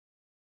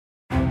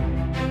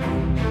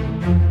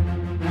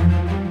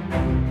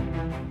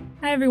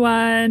Hi,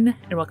 everyone,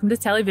 and welcome to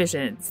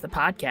Televisions, the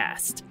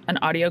podcast, an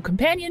audio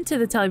companion to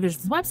the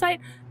Televisions website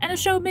and a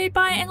show made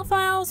by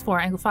Anglophiles for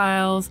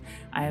Anglophiles.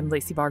 I am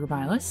Lacey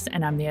Barger-Milas,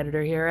 and I'm the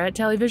editor here at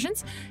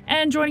Televisions.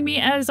 And joining me,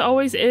 as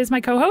always, is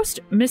my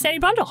co-host, Miss Annie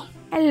Bundle.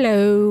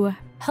 Hello.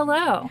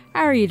 Hello.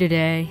 How are you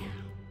today?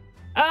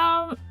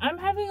 I'm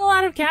having a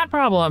lot of cat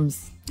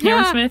problems.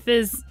 Hammersmith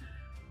is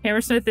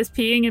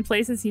peeing in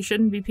places he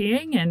shouldn't be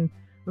peeing, and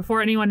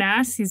before anyone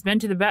asks, he's been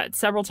to the vet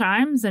several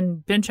times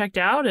and been checked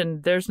out,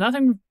 and there's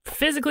nothing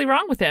physically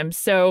wrong with him.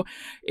 So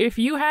if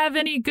you have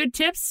any good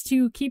tips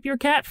to keep your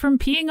cat from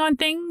peeing on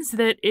things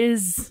that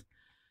is,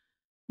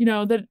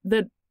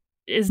 that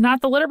is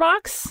not the litter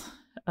box,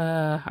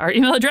 our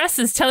email address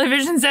is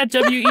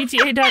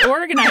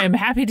televisions@weta.org, and I am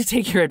happy to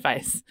take your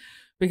advice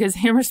because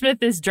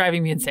Hammersmith is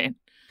driving me insane.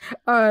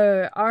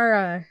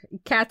 Our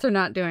cats are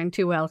not doing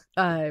too well.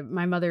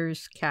 My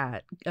mother's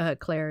cat,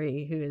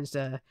 Clary, who is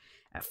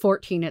at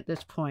 14 at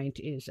this point,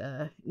 is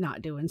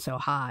not doing so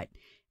hot,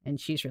 and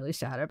she's really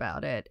sad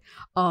about it.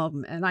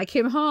 And I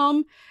came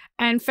home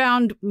and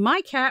found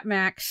my cat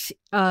Max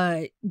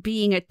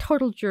being a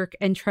total jerk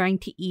and trying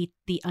to eat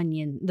the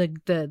onion, the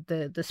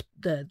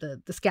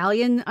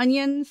scallion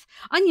onions.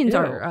 Onions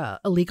are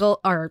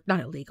illegal, or not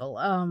illegal,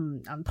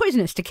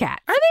 poisonous to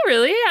cats. Are they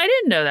really? I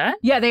didn't know that.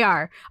 Yeah, they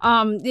are.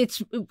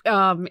 It's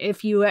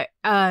if you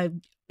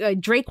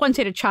Drake once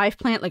ate a chive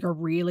plant like a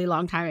really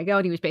long time ago,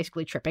 and he was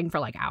basically tripping for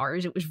like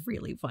hours. It was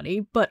really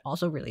funny, but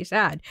also really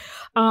sad.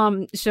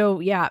 So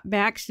yeah,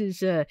 Max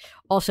is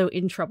also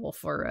in trouble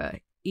for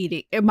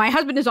eating. My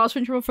husband is also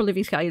in trouble for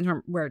leaving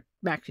scallions where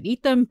Max could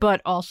eat them,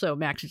 but also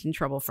Max is in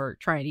trouble for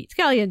trying to eat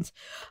scallions.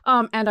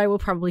 And I will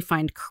probably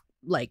find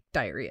like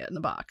diarrhea in the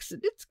box.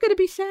 It's gonna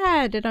be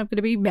sad, and I'm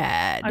gonna be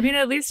mad. I mean,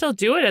 at least he'll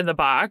do it in the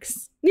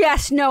box.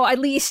 Yes, no, at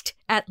least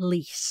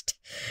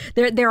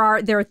there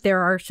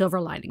are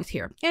silver linings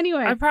here.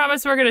 Anyway, I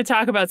promise we're gonna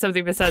talk about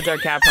something besides our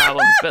cat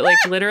problems, but like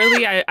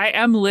literally, I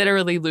am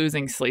literally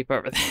losing sleep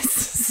over this.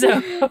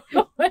 So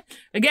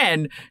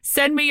again,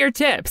 send me your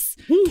tips.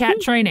 Cat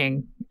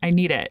training, I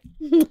need it.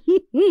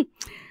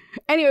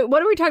 Anyway,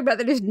 what are we talking about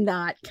that is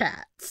not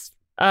cats?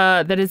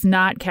 That is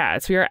not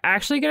cats. We are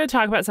actually going to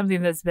talk about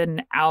something that's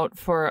been out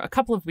for a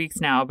couple of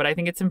weeks now, but I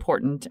think it's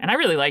important, and I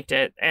really liked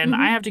it. And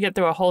I have to get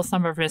through a whole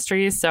summer of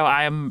mysteries, so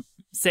I am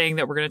saying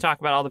that we're going to talk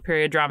about all the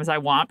period dramas I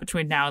want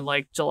between now and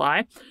like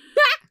July.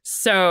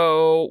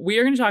 So we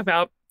are going to talk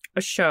about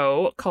a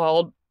show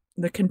called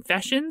The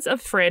Confessions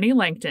of Frannie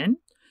Langton.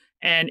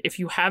 And if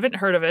you haven't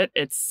heard of it,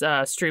 it's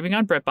streaming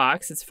on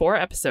BritBox. It's 4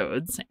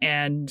 episodes,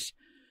 and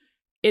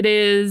it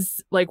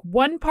is like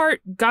one part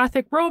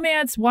gothic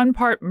romance, one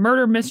part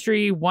murder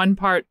mystery, one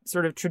part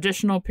sort of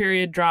traditional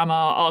period drama,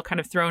 all kind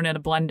of thrown in a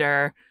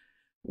blender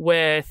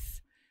with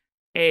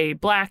a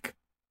black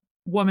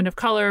woman of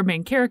color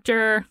main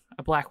character,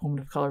 a black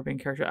main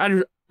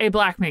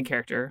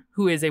character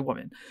who is a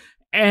woman.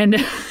 And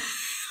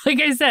like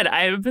I said,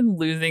 I have been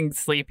losing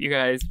sleep, you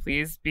guys.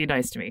 Please be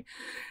nice to me.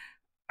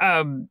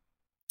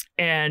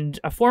 And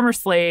a former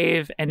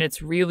slave, and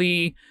it's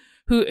really...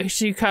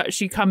 she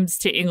comes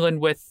to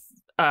England with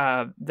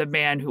the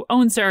man who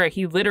owns her.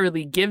 He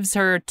literally gives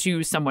her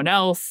to someone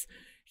else.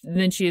 And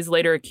then she is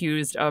later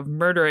accused of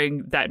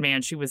murdering that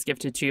man she was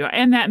gifted to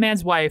and that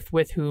man's wife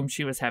with whom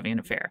she was having an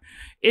affair.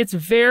 It's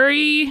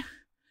very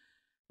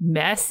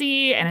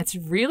messy, and it's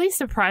really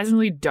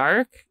surprisingly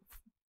dark.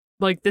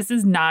 Like, this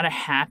is not a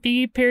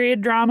happy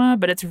period drama,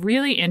 but it's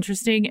really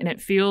interesting, and it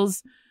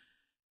feels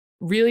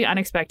really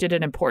unexpected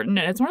and important.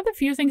 And it's one of the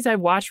few things I've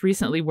watched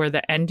recently where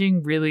the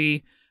ending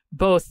really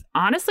both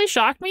honestly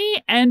shocked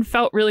me and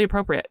felt really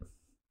appropriate.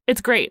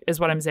 It's great, is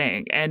what I'm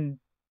saying. And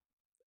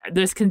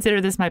consider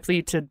this my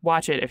plea to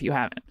watch it if you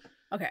haven't.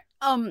 Okay.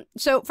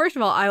 So first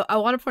of all, I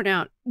want to point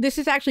out this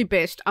is actually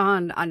based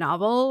on a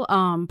novel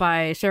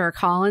by Sarah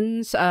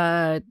Collins,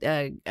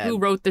 who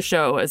wrote the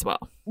show as well.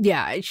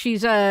 Yeah,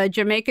 she's a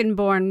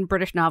Jamaican-born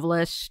British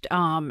novelist,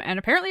 and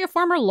apparently a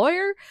former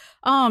lawyer.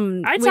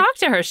 I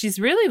talked to her;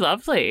 she's really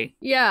lovely.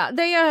 Yeah,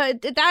 they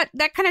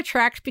that kind of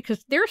tracks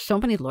because there are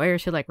so many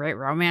lawyers who like write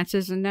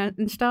romances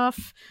and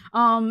stuff.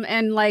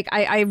 And like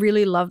I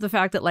really love the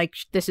fact that like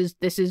this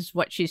is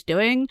what she's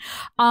doing.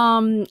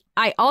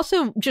 I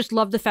also just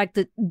love the fact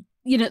that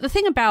the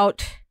thing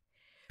about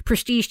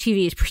prestige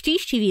TV is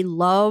prestige TV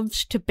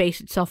loves to base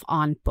itself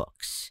on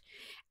books.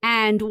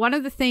 And one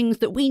of the things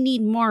that we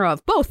need more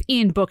of, both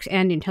in books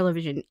and in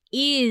television,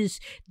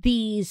 is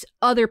these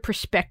other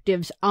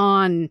perspectives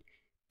on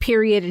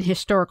period and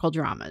historical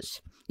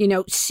dramas.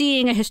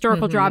 Seeing a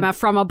historical drama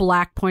from a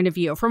Black point of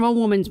view, from a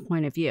woman's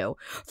point of view,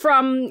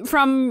 from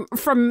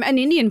an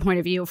Indian point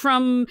of view,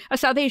 from a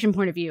South Asian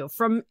point of view,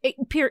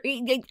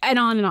 and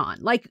on and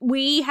on. Like,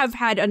 we have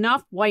had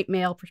enough white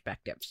male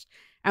perspectives,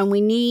 and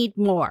we need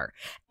more.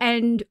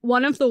 And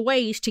one of the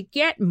ways to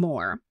get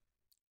more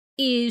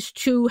is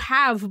to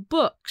have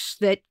books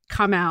that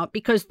come out,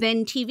 because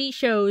then TV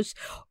shows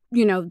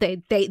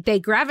they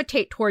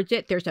gravitate towards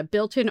it. There's a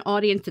built-in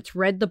audience that's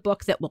read the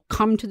book that will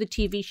come to the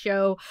TV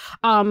show.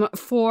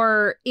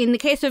 In the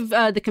case of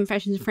The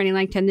Confessions of Frannie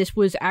Langton, this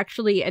was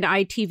actually an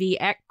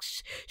ITVX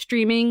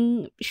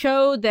streaming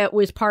show that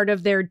was part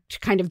of their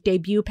kind of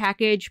debut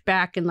package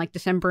back in like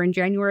December and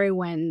January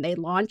when they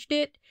launched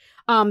it.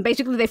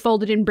 Basically, they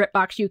folded in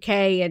BritBox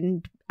UK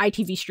and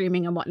ITV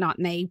streaming and whatnot,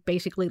 and they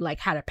basically like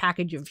had a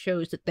package of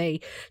shows that they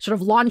sort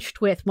of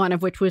launched with, one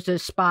of which was A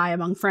Spy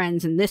Among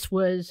Friends, and this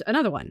was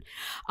another one.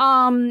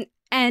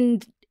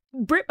 And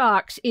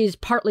BritBox is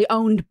partly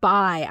owned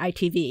by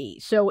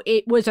ITV, so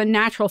it was a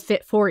natural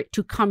fit for it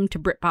to come to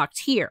BritBox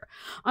here.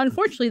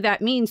 Unfortunately,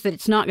 that means that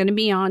it's not going to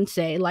be on,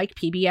 say, like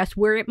PBS,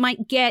 where it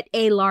might get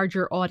a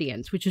larger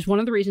audience, which is one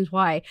of the reasons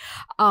why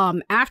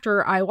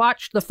after I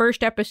watched the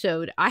first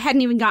episode, I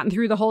hadn't even gotten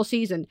through the whole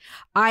season.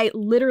 I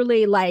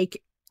literally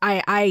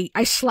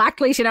I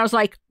slacked Lacey and I was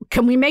like,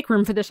 can we make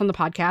room for this on the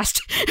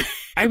podcast?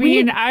 I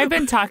mean, I've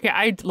been talking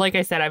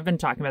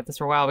about this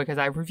for a while because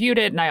I reviewed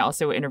it and I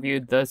also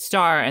interviewed the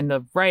star and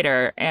the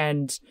writer,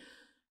 and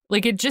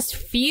like it just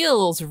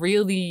feels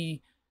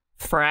really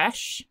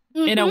fresh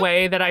in a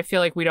way that I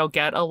feel like we don't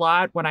get a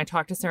lot. When I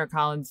talk to Sarah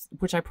Collins,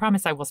 which I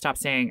promise I will stop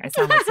saying, I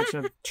sound like such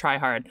a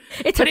tryhard.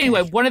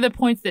 Anyway, one of the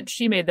points that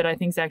she made that I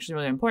think is actually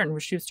really important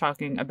was she was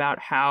talking about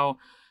how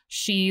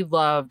she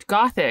loved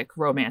Gothic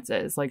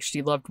romances. Like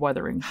she loved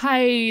Wuthering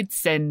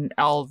Heights and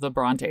all of the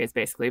Brontes,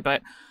 basically.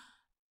 But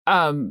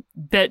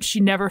that she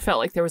never felt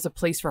like there was a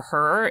place for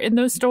her in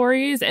those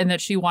stories, and that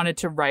she wanted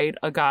to write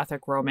a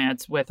Gothic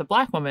romance with a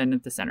Black woman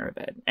at the center of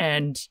it.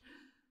 And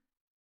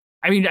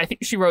I mean, I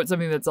think she wrote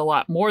something that's a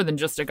lot more than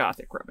just a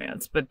Gothic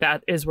romance, but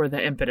that is where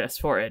the impetus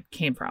for it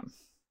came from.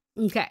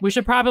 Okay. We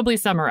should probably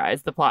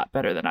summarize the plot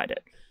better than I did.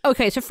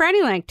 Okay, so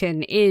Frannie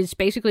Langton is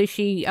basically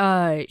she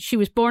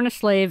was born a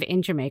slave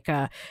in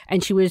Jamaica,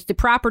 and she was the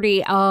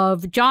property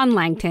of John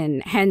Langton,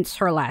 hence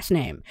her last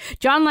name.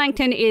 John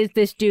Langton is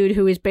this dude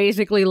who is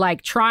basically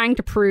like trying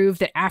to prove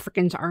that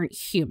Africans aren't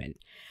human.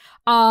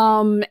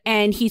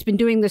 And he's been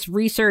doing this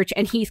research,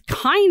 and he's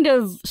kind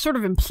of sort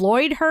of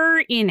employed her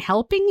in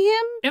helping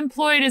him.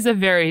 Employed is a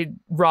very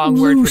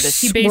wrong word for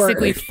this. He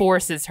basically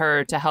forces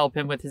her to help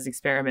him with his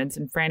experiments,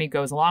 and Frannie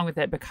goes along with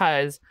it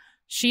because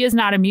she is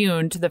not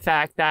immune to the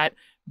fact that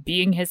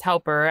being his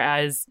helper,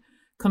 as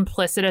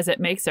complicit as it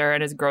makes her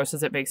and as gross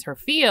as it makes her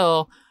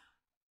feel,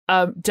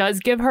 does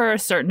give her a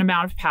certain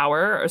amount of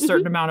power, a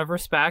certain amount of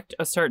respect,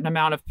 a certain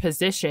amount of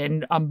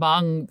position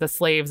among the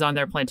slaves on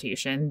their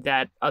plantation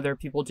that other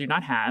people do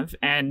not have.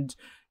 And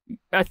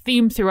a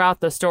theme throughout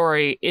the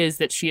story is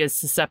that she is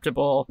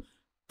susceptible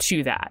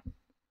to that,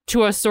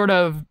 to a sort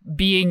of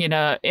being in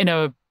a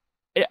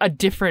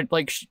different,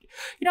 like,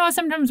 you know,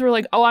 sometimes we're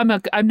like, oh, I'm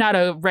not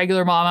a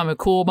regular mom, I'm a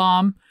cool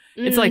mom.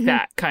 It's like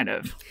that kind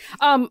of.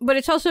 But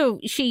it's also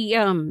she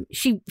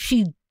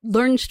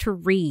learns to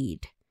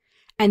read,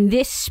 and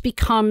this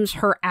becomes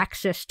her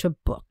access to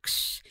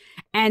books.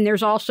 And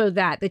there's also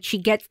that she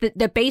gets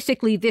that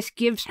basically this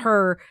gives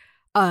her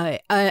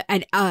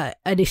an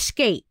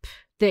escape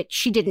that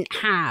she didn't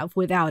have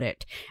without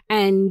it.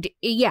 And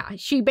yeah,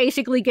 she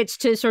basically gets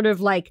to sort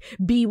of like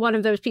be one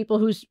of those people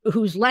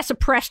who's less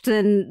oppressed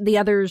than the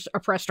others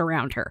oppressed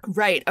around her.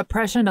 Right.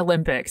 Oppression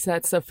Olympics.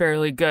 That's a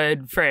fairly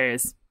good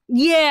phrase.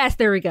 Yes,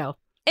 there we go.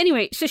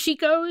 Anyway, so she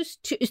goes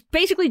to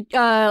basically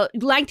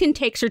Langton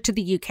takes her to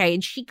the UK,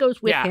 and she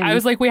goes with him. Yeah, I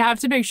was like, we have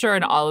to make sure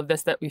in all of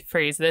this that we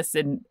phrase this,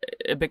 and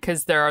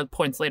because there are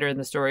points later in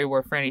the story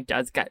where Frannie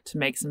does get to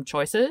make some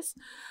choices.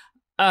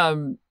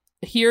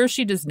 Here,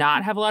 she does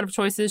not have a lot of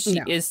choices. She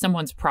is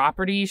someone's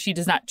property. She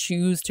does not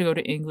choose to go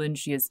to England.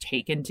 She is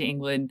taken to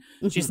England.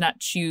 She does not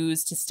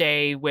choose to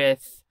stay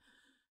with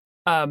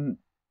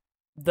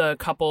the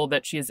couple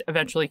that she is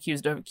eventually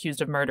accused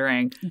of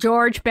murdering.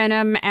 George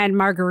Benham and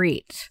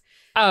Marguerite.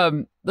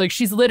 Like,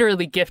 she's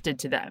literally gifted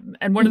to them.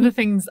 And one of the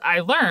things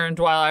I learned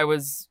while I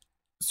was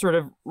sort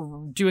of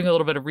doing a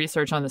little bit of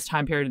research on this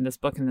time period in this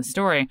book and this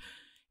story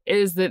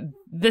is that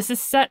this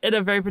is set at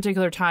a very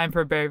particular time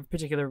for a very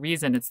particular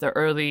reason. It's the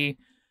early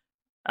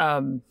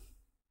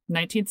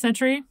 19th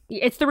century.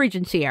 It's the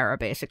Regency era,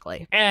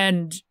 basically.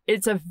 And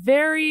it's a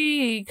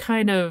very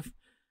kind of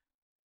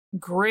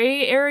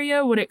gray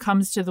area when it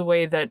comes to the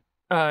way that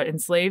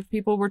enslaved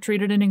people were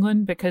treated in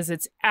England, because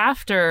it's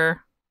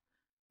after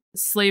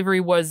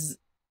slavery was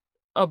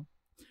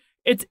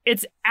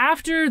it's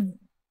after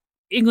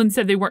England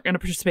said they weren't going to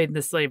participate in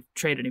the slave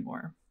trade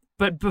anymore,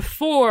 but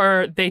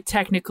before they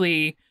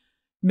technically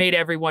made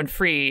everyone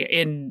free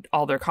in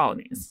all their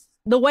colonies.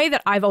 The way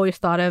that I've always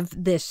thought of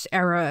this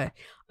era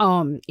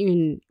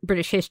in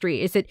British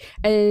history is that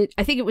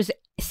I think it was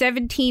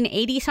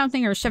 1780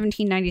 something or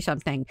 1790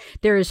 something.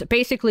 There's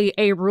basically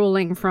a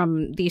ruling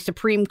from the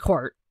Supreme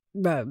Court.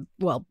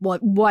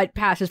 What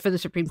passes for the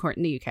Supreme Court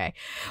in the UK,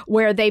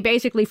 where they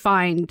basically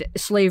find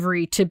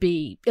slavery to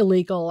be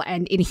illegal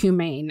and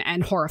inhumane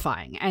and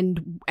horrifying,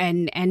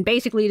 and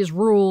basically it is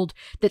ruled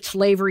that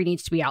slavery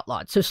needs to be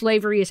outlawed. So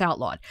slavery is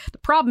outlawed. The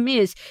problem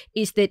is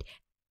that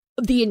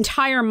the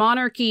entire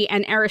monarchy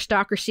and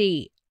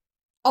aristocracy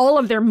all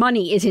of their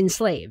money is in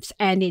slaves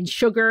and in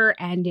sugar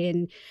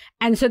and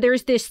so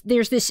there's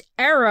this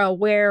era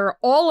where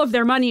all of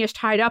their money is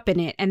tied up in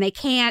it, and they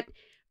can't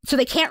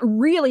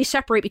really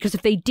separate, because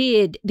if they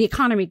did, the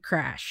economy would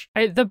crash.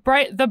 The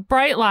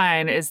bright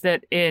line is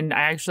that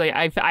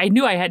I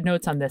knew I had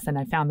notes on this, and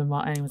I found them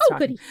while anyone was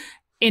talking. Goody.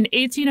 In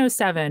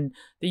 1807,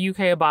 the UK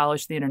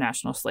abolished the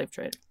international slave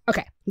trade.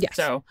 Okay. Yes.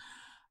 So,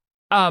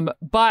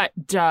 but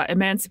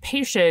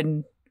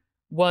emancipation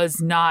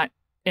was not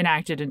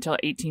enacted until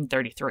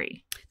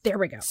 1833. There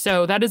we go.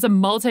 So that is a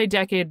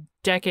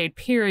multi-decade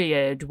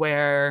period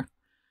where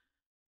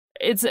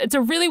it's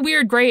a really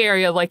weird gray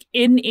area. Like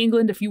in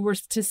England, if you were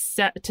to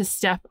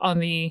step on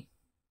the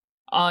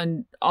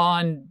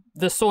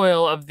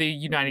soil of the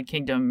United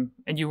Kingdom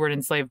and you were an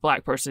enslaved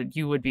black person,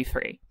 you would be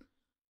free.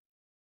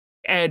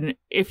 And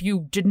if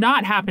you did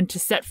not happen to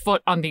set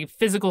foot on the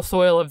physical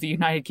soil of the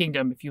United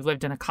Kingdom, if you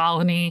lived in a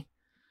colony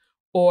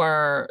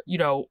or,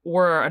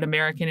 were an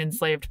American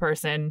enslaved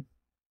person,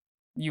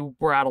 you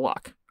were out of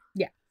luck.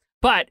 Yeah.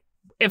 But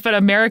if an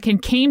American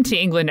came to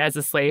England as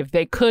a slave,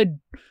 they could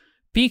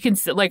be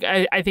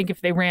I think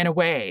if they ran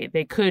away,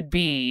 they could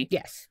be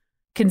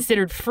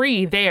considered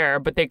free there,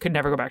 but they could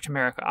never go back to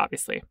America,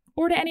 obviously,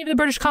 or to any of the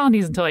British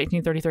colonies until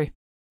 1833.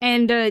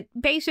 And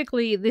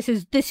basically, this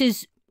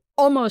is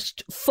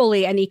almost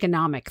fully an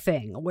economic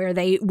thing where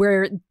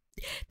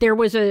there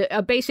was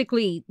a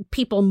basically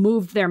people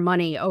moved their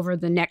money over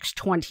the next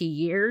 20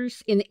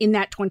 years in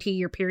that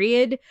 20-year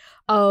period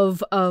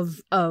of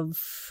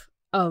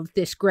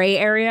this gray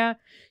area,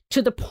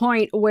 to the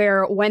point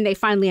where when they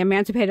finally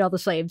emancipated all the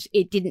slaves,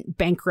 it didn't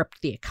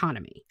bankrupt the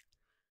economy.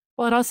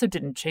 Well, it also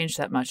didn't change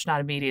that much,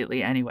 not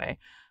immediately anyway.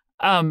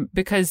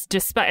 Because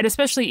and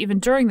especially even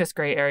during this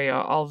gray area,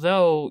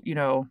 although,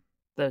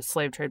 the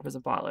slave trade was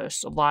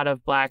abolished, a lot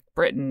of Black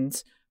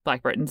Britons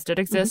did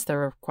exist. There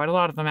were quite a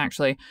lot of them,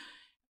 actually,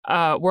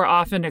 were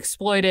often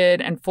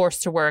exploited and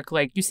forced to work.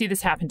 Like, you see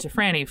this happen to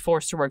Frannie,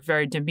 forced to work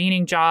very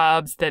demeaning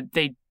jobs that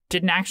they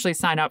didn't actually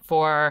sign up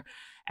for,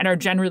 and are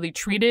generally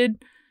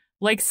treated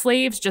like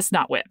slaves, just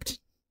not whipped.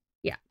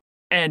 Yeah.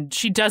 And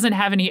she doesn't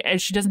have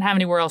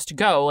anywhere else to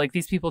go. Like,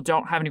 these people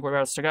don't have anywhere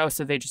else to go,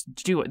 so they just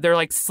do it. They're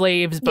like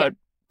slaves, but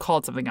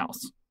called something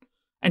else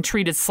and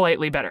treated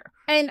slightly better.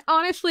 And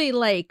honestly,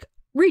 like,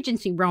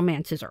 Regency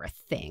romances are a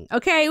thing.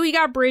 Okay, we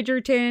got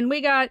Bridgerton,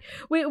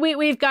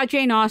 we've got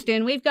Jane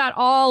Austen, we've got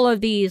all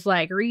of these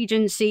like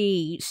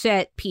Regency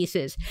set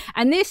pieces.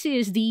 And this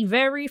is the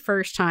very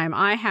first time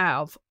I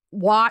have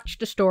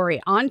watched a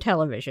story on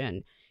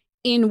television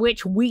in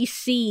which we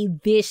see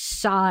this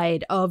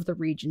side of the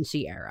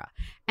Regency era.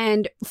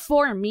 And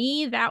for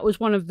me, that was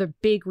one of the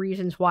big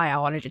reasons why I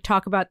wanted to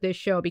talk about this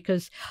show,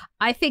 because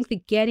I think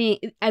that getting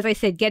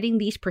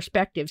these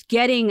perspectives,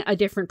 getting a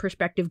different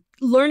perspective,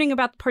 learning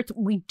about the parts that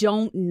we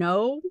don't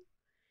know,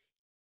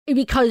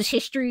 because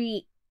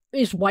history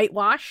is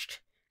whitewashed.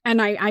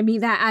 And I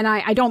mean that, and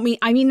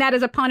I mean that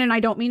as a pun, and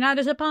I don't mean that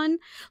as a pun.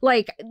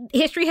 Like,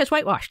 history has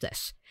whitewashed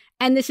this.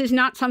 And this is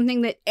not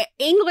something that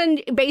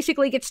England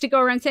basically gets to go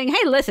around saying,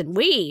 hey, listen,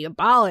 we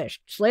abolished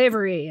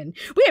slavery and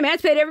we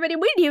emancipated everybody.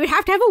 We didn't even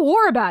have to have a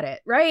war about it,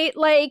 right?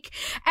 Like,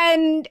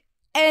 and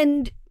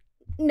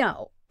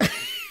no.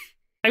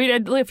 I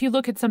mean, if you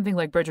look at something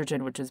like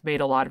Bridgerton, which has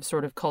made a lot of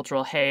sort of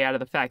cultural hay out of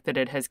the fact that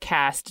it has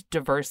cast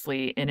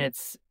diversely in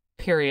its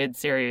period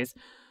series,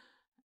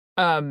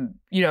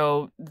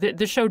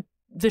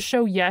 the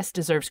show, yes,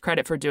 deserves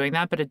credit for doing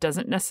that, but it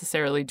doesn't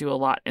necessarily do a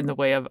lot in the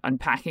way of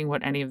unpacking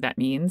what any of that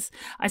means.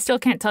 I still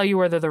can't tell you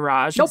whether the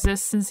Raj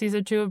exists in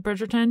season 2 of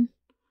Bridgerton,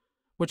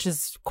 which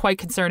is quite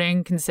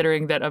concerning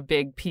considering that a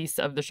big piece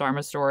of the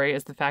Sharma story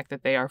is the fact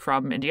that they are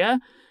from India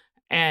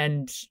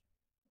and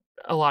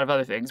a lot of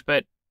other things.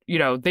 But,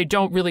 they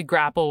don't really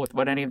grapple with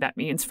what any of that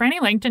means. Frannie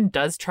Langton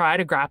does try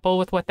to grapple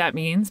with what that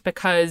means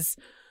because,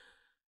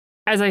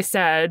 as I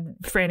said,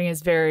 Frannie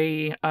is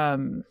very...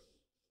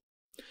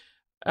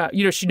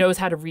 she knows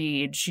how to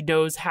read. She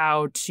knows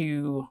how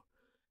to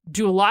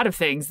do a lot of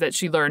things that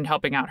she learned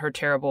helping out her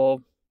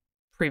terrible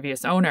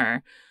previous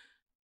owner.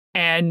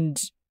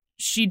 And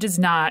she does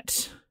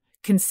not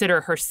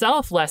consider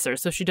herself lesser,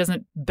 so she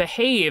doesn't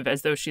behave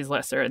as though she's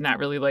lesser. And that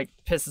really,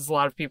 pisses a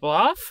lot of people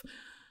off.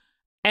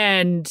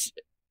 And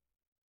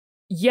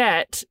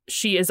yet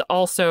she is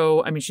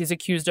also, she's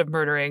accused of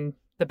murdering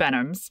the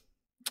Benhams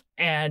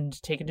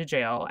and taken to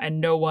jail.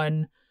 And no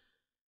one...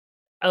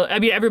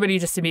 everybody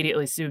just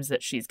immediately assumes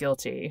that she's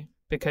guilty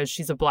because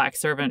she's a black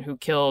servant who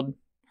killed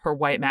her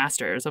white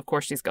masters. Of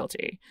course she's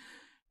guilty.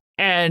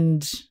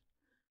 And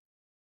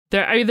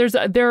there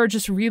are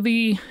just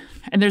really,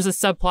 and there's a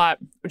subplot,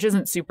 which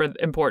isn't super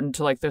important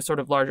to the sort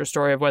of larger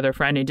story of whether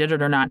Frannie did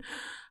it or not,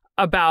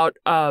 about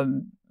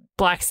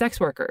black sex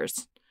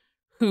workers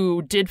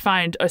who did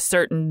find a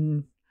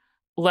certain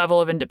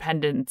level of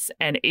independence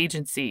and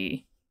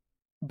agency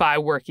by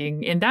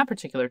working in that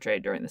particular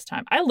trade during this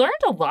time. I learned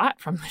a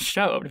lot from the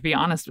show, to be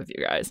honest with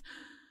you guys.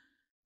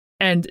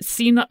 And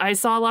I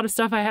saw a lot of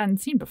stuff I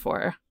hadn't seen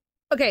before.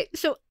 Okay,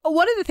 so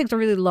one of the things I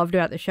really loved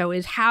about the show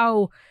is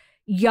how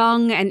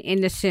young and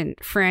innocent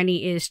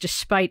Frannie is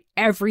despite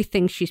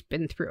everything she's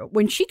been through.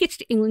 When she gets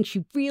to England,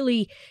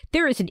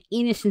 there is an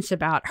innocence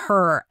about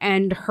her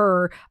and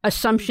her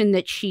assumption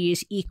that she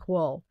is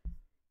equal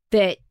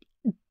that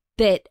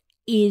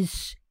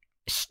is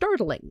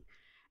startling.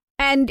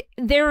 And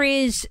there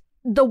is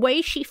the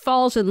way she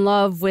falls in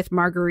love with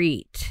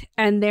Marguerite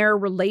and their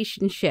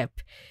relationship.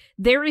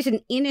 There is an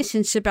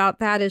innocence about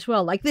that as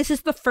well. Like, this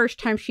is the first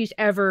time she's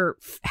ever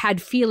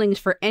had feelings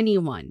for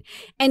anyone.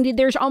 And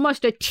there's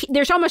almost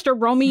a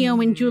Romeo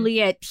and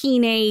Juliet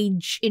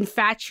teenage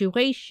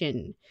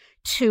infatuation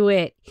to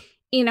it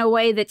in a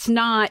way that's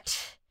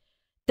not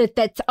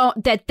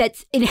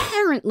that's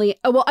inherently,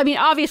 well, I mean,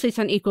 obviously it's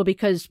unequal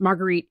because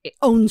Marguerite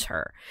owns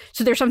her.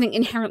 So there's something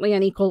inherently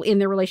unequal in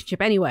their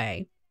relationship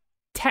anyway.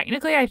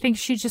 Technically, I think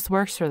she just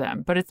works for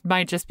them, but it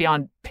might just be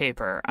on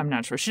paper. I'm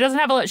not sure. She doesn't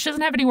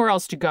have anywhere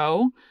else to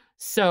go,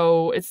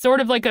 so it's sort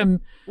of like a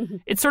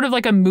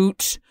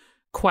moot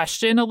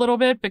question a little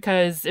bit,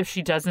 because if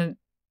she doesn't,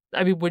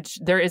 I mean,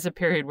 there is a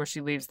period where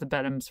she leaves the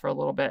Benhams for a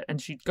little bit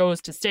and she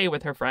goes to stay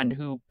with her friend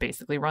who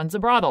basically runs a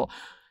brothel,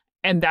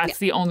 and that's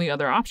the only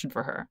other option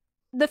for her.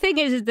 The thing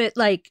is that,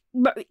 like,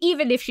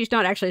 even if she's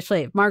not actually a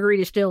slave, Marguerite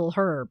is still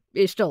her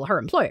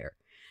employer.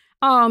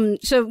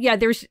 So yeah,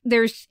 there's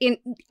and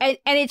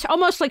it's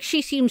almost like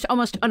she seems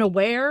almost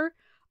unaware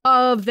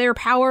of their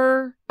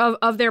power,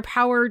 of their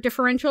power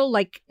differential.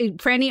 Like,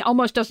 Frannie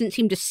almost doesn't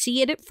seem to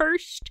see it at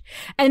first.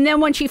 And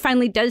then when she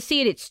finally does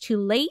see it, it's too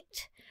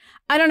late.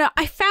 I don't know.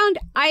 I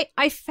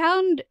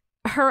found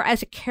her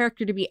as a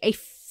character to be a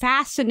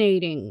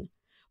fascinating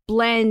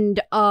blend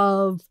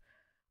of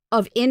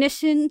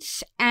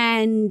innocence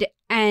and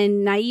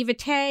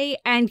naivete,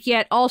 and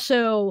yet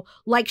also,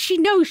 like, she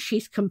knows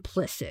she's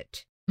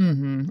complicit.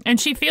 Mm-hmm. And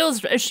she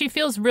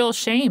feels real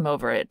shame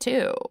over it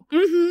too,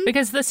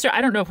 because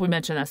I don't know if we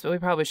mentioned this, but we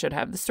probably should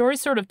have. The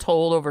story's sort of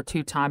told over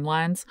two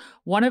timelines.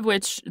 One of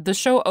which, the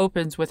show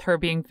opens with her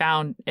being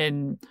found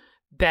in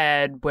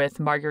bed with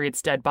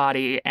Marguerite's dead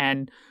body,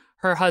 and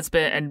her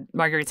husband and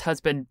Marguerite's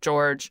husband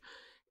George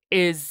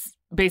is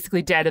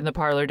basically dead in the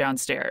parlor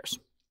downstairs.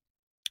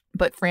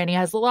 But Frannie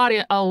has a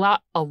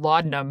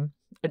laudanum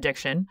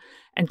addiction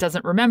and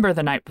doesn't remember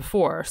the night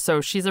before,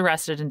 so she's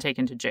arrested and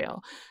taken to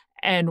jail.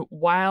 And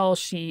while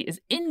she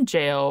is in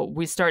jail,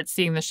 we start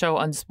seeing the show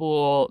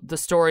unspool the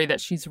story that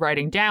she's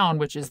writing down,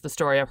 which is the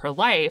story of her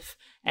life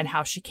and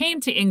how she came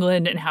to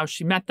England and how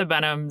she met the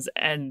Benhams.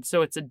 And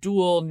so it's a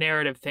dual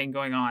narrative thing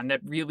going on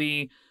that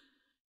really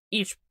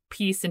each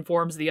piece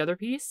informs the other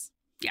piece.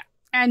 Yeah.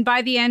 And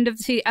by the end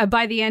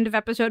of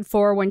episode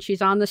 4, when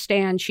she's on the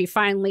stand, she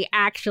finally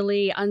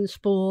actually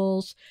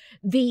unspools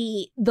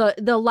the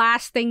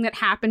last thing that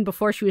happened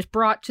before she was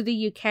brought to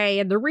the UK,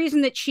 and the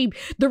reason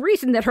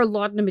that her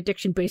laudanum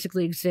addiction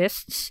basically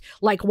exists,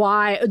 like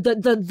why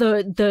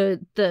the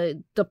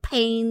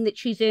pain that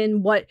she's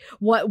in, what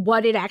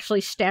it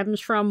actually stems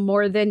from,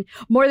 more than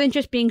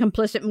just being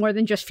complicit, more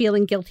than just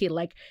feeling guilty.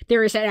 Like,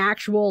 there is an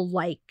actual,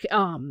 like,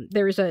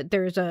 there's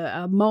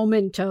a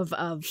moment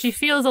of she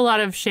feels a lot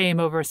of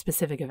shame over a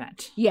specific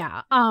event.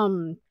 Yeah.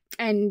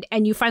 And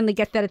you finally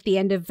get that at the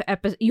end of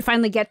you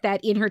finally get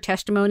that in her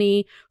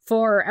testimony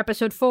for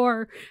episode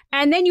 4.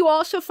 And then you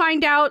also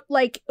find out,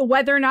 like,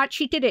 whether or not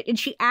she did it. And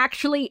she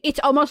actually, it's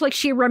almost like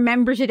she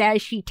remembers it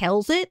as she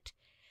tells it.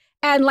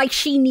 And like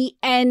she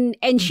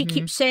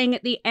keeps saying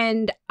at the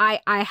end, I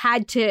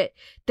had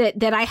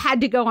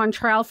to go on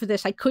trial for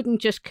this. I couldn't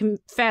just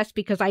confess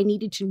because I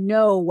needed to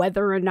know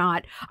whether or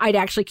not I'd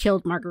actually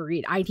killed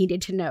Marguerite. I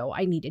needed to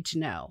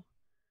know.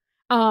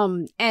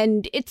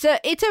 And it's a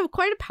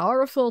quite a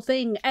powerful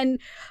thing. And,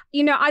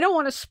 you know, I don't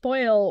want to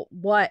spoil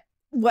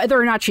whether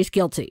or not she's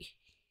guilty.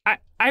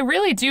 I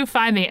really do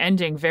find the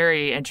ending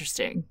very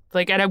interesting.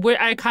 Like, and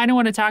I kind of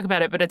want to talk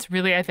about it, but it's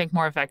really, I think,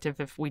 more effective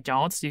if we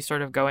don't. So you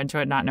sort of go into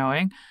it not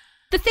knowing.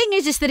 The thing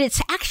is that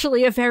it's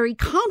actually a very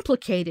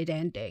complicated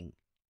ending,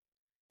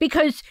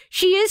 because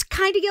she is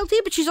kind of guilty,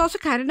 but she's also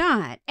kind of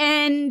not.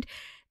 And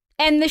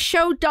the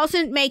show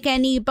doesn't make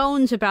any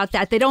bones about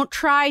that. They don't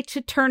try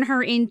to turn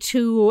her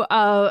into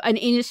an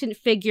innocent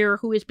figure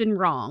who has been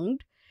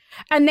wronged.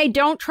 And they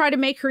don't try to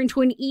make her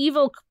into an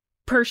evil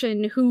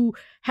person who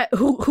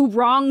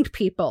wronged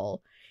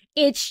people.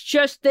 It's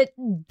just that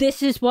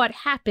this is what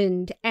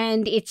happened,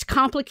 and it's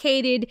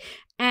complicated,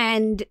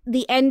 and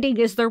the ending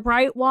is the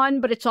right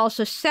one, but it's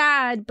also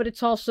sad, but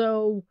it's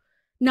also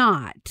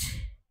not.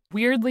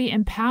 Weirdly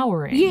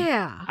empowering.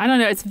 Yeah. I don't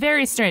know. It's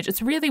very strange.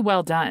 It's really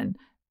well done.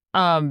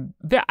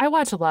 I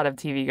watch a lot of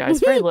TV, guys.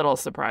 Very little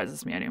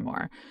surprises me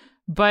anymore.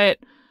 But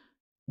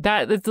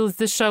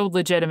this show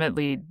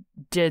legitimately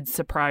did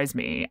surprise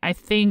me. I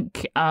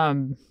think,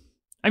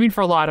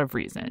 for a lot of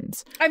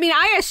reasons. I mean,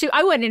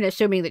 I went in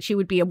assuming that she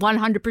would be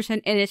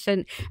 100%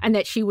 innocent and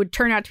that she would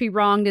turn out to be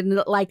wronged, and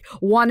that, like,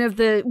 one of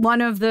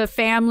the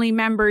family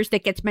members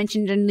that gets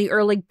mentioned in the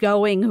early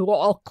going, who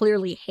all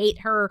clearly hate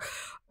her,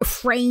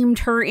 framed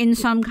her in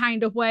some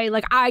kind of way.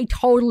 Like, I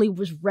totally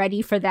was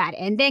ready for that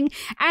ending,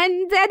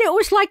 and then it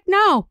was like,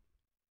 no,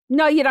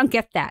 you don't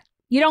get that.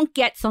 You don't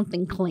get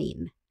something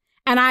clean.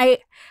 And I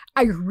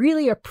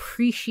really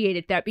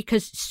appreciated that,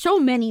 because so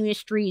many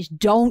mysteries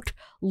don't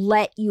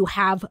let you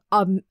have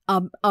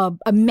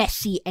a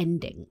messy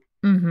ending.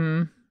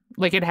 Mm-hmm.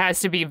 Like, it has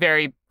to be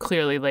very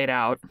clearly laid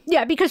out.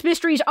 Yeah, because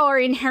mysteries are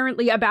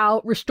inherently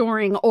about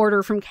restoring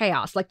order from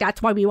chaos. Like,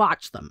 that's why we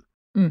watch them.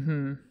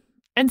 Mm-hmm.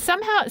 And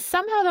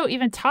somehow though,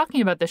 even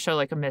talking about the show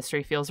like a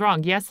mystery feels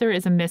wrong. Yes, there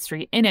is a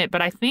mystery in it,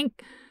 but I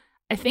think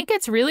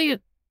it's really,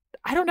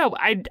 I don't know,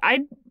 I'd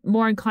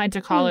more inclined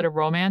to call it a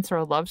romance or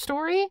a love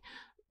story,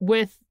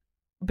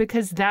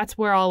 because that's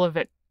where all of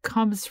it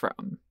comes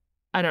from.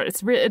 I don't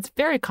know, it's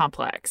very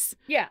complex.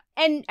 Yeah.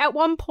 And at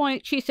one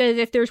point she says,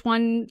 if there's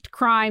one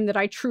crime that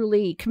I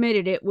truly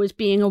committed, it was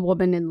being a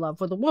woman in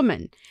love with a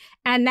woman.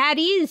 And that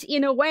is,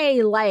 in a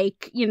way,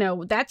 like, you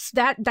know, that's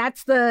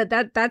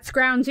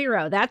ground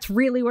zero. That's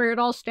really where it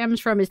all stems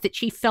from, is that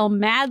she fell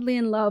madly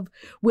in love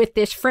with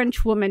this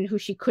French woman who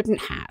she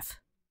couldn't have.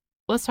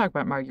 Let's talk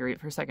about Marguerite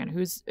for a second,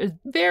 who's a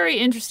very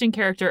interesting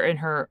character in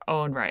her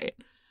own right.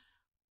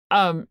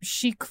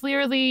 She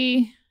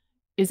clearly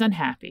is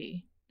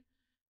unhappy.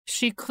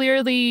 She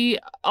clearly,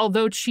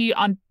 although she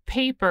on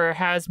paper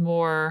has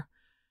more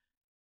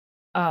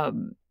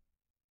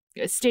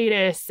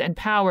status and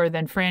power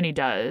than Frannie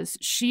does,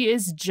 she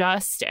is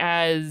just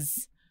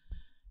as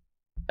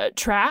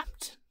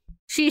trapped.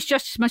 She's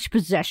just as much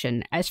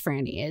possession as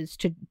Frannie is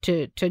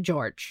to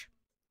George.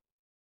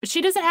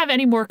 She doesn't have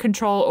any more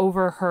control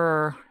over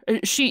her.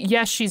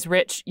 Yes, she's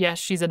rich. Yes,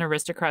 she's an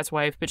aristocrat's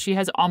wife, but she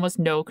has almost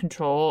no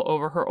control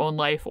over her own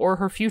life or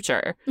her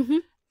future. Mm-hmm.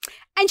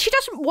 And she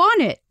doesn't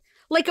want it.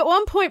 Like, at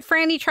one point,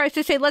 Frannie tries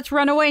to say, let's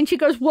run away. And she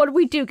goes, what do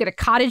we do? Get a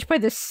cottage by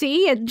the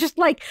sea? And just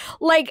like,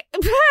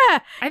 I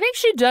think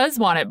she does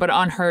want it, but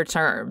on her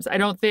terms.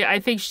 But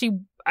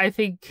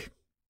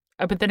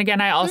then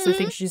again, I also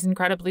think she's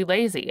incredibly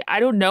lazy.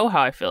 I don't know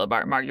how I feel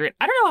about Marguerite.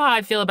 I don't know how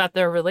I feel about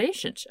their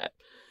relationship.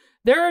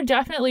 There are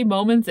definitely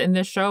moments in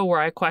this show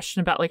where I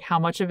question about, like, how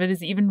much of it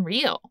is even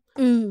real.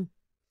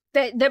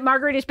 That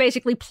Margaret is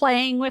basically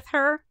playing with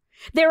her.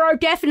 There are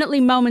definitely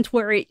moments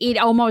where it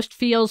almost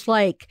feels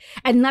like,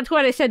 and that's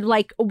what I said,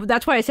 like,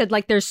 that's why I said,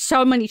 like, there's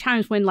so many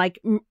times when, like,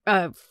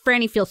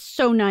 Frannie feels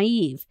so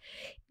naive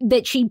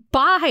that she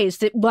buys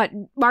that what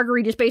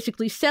Marguerite is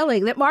basically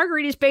selling, that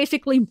Marguerite is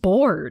basically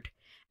bored.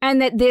 And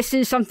that this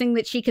is something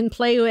that she can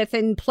play with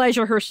and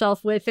pleasure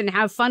herself with and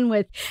have fun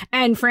with.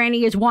 And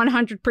Frannie is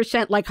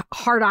 100% like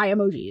heart eye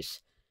emojis.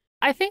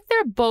 I think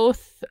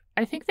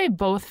they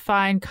both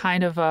find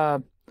kind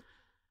of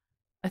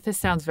this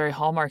sounds very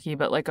Hallmarky,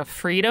 but like a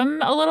freedom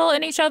a little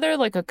in each other,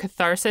 like a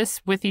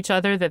catharsis with each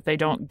other that they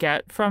don't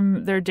get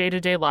from their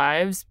day-to-day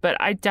lives. But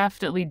I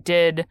definitely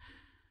did,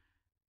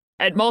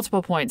 at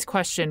multiple points,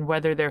 question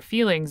whether their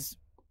feelings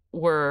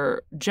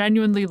were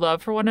genuinely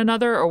love for one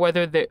another, or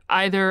whether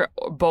either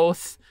or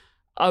both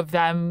of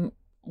them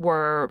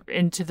were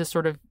into the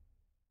sort of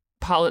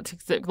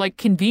politics, like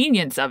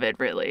convenience of it,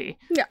 really.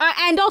 Yeah,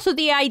 and also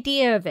the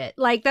idea of it.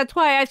 Like, that's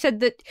why I said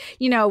that,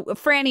 you know,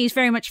 Frannie's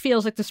very much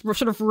feels like this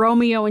sort of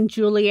Romeo and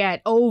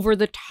Juliet, over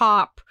the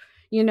top,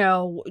 you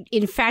know,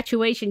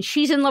 infatuation.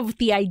 She's in love with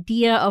the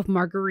idea of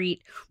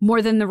Marguerite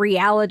more than the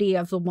reality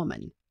of the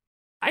woman.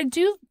 I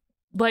do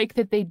like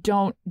that they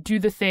don't do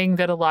the thing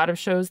that a lot of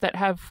shows that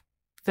have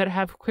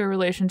queer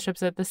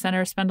relationships at the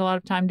center spend a lot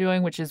of time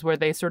doing, which is where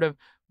they sort of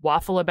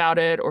waffle about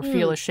it or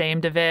feel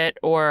ashamed of it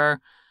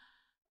or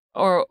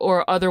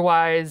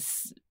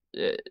otherwise,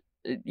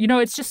 you know,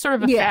 it's just sort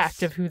of a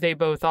fact of who they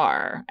both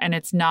are, and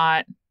it's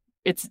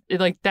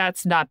like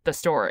that's not the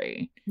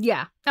story.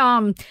 Yeah.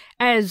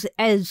 As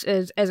I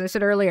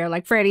said earlier,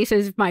 like, Frannie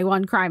says, my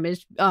one crime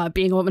is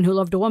being a woman who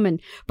loved a woman.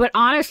 But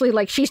honestly,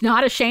 like, she's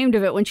not ashamed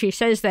of it when she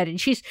says that, and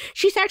she's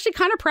actually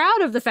kind of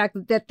proud of the fact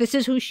that this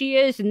is who she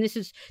is, and this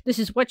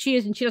is what she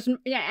is, and she doesn't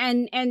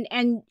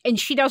and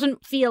she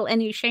doesn't feel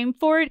any shame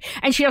for it,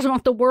 and she doesn't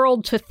want the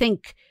world to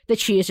think that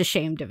she is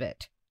ashamed of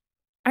it.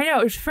 I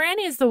know.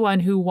 Frannie is the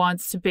one who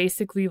wants to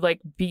basically,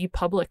 like, be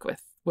public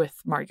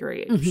with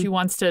Marguerite. Mm-hmm. She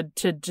wants to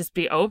just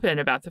be open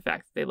about the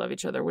fact that they love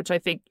each other, which I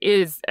think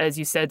is, as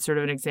you said, sort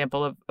of an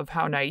example of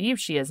how naive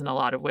she is in a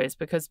lot of ways,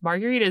 because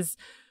Marguerite is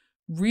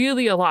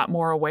really a lot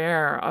more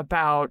aware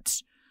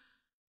about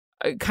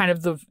kind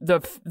of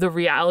the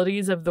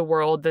realities of the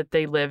world that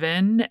they live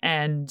in,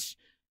 and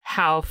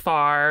how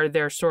far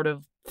their sort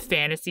of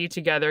fantasy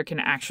together can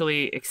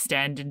actually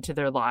extend into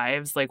their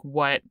lives. Like,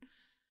 what,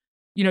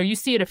 you know, you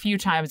see it a few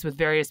times with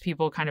various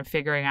people kind of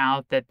figuring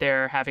out that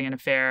they're having an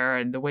affair,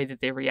 and the way that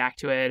they react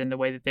to it, and the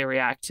way that they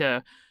react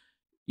to,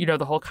 you know,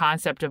 the whole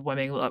concept of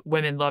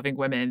women loving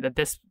women, that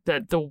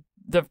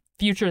the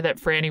future that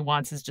Frannie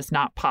wants is just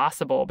not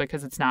possible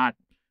because it's not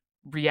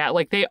real.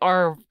 Like, they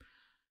are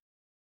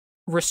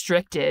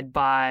restricted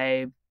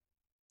by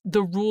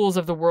the rules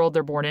of the world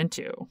they're born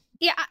into.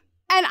 Yeah.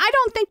 And I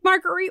don't think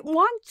Marguerite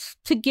wants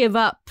to give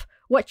up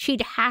what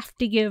she'd have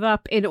to give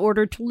up in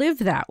order to live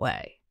that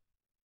way.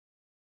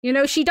 You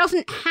know, she's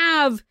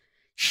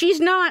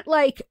not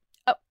like,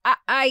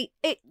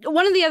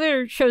 one of the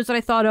other shows that I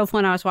thought of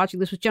when I was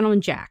watching this was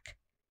Gentleman Jack.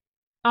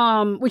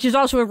 which is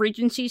also a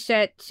Regency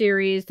set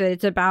series that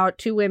it's about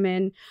two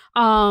women,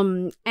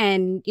 and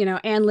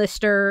Anne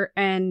Lister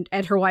and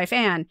her wife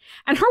Anne,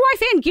 and her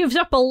wife Anne gives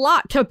up a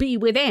lot to be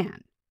with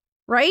Anne.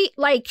 Right?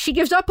 Like, she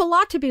gives up a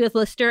lot to be with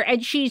Lister,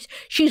 and she's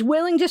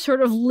willing to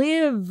sort of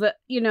live,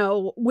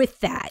 with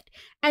that.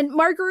 And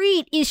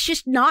Marguerite is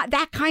just not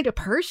that kind of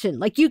person.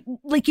 Like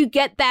you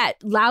get that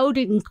loud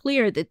and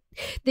clear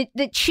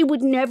that she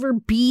would never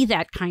be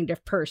that kind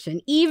of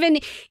person. Even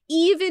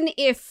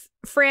if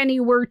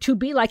Frannie were to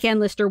be like Anne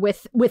Lister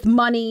with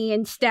money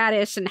and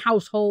status and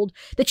household,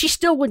 that she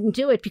still wouldn't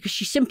do it because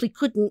she simply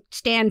couldn't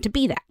stand to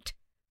be that.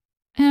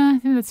 Yeah, I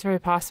think that's very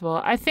possible.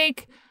 I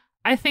think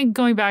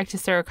going back to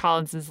Sarah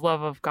Collins's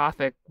love of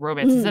Gothic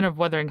romances and of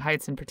Wuthering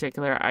Heights in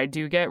particular, I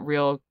do get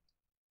real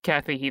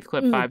Kathy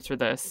Heathcliff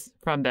vibes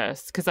from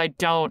this because I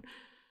don't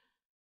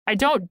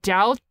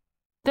doubt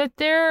that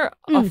their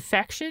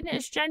affection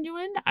is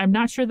genuine. I'm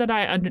not sure that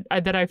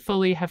I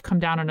fully have come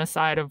down on a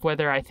side of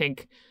whether I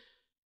think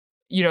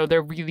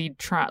they're really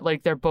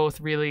they're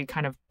both really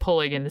kind of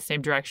pulling in the same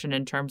direction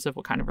in terms of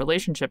what kind of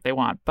relationship they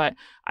want. But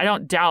I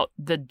don't doubt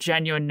the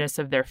genuineness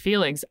of their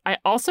feelings. I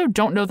also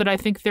don't know that I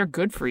think they're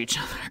good for each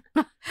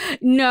other.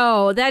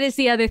 No, that is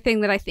the other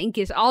thing that I think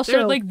is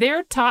also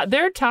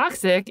they're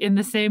toxic in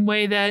the same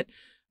way that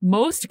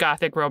most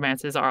Gothic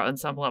romances are on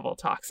some level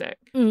toxic.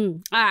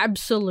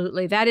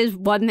 Absolutely. That is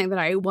one thing that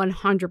I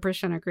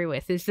 100% agree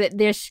with, is that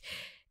there's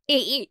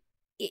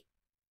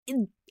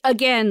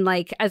again,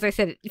 like, as I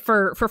said,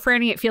 for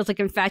Frannie, it feels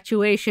like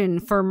infatuation.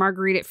 For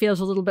Marguerite, it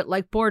feels a little bit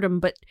like boredom.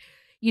 But,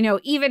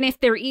 even if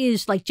there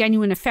is like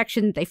genuine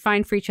affection that they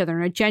find for each other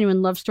and a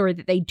genuine love story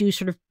that they do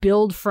sort of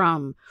build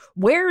from,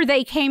 where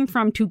they came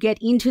from to get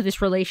into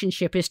this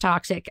relationship is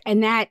toxic.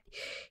 And that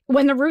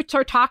when the roots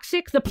are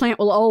toxic, the plant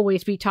will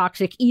always be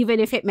toxic, even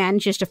if it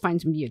manages to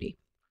find some beauty.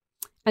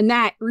 And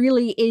that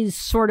really is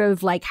sort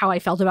of like how I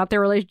felt about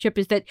their relationship,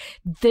 is that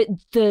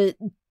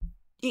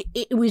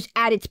it was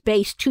at its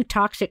base too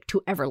toxic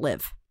to ever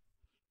live.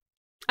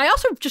 I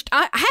also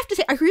I have to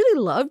say, I really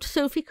loved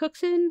Sophie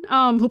Cookson,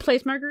 who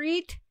plays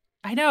Marguerite.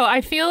 I know. I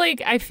feel like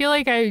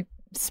I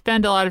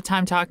spend a lot of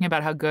time talking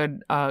about how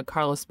good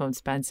Carla Simone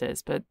Spence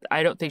is, but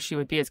I don't think she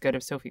would be as good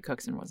if Sophie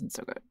Cookson wasn't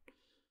so good.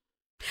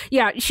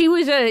 Yeah, she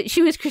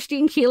was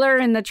Christine Keeler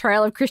in The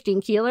Trial of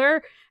Christine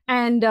Keeler,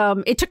 and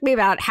it took me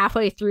about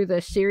halfway through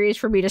the series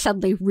for me to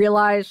suddenly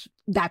realize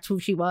that's who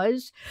she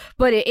was.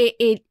 But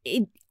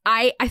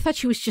I thought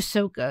she was just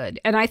so good.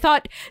 And I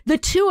thought the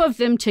two of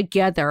them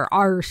together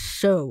are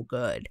so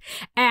good.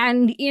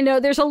 And,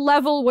 there's a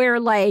level where,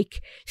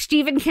 like,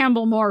 Stephen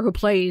Campbell Moore, who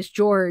plays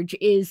George,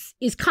 is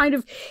kind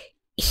of,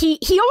 he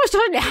almost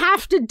doesn't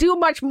have to do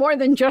much more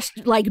than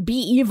just, like, be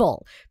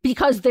evil,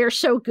 because they're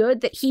so good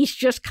that he's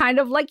just kind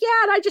of like,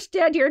 yeah, and I just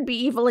stand here and be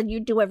evil and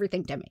you do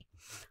everything to me.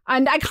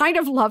 And I kind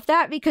of love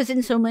that, because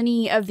in so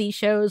many of these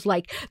shows,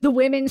 like, the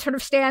women sort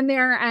of stand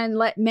there and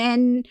let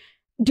men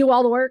do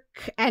all the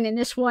work, and in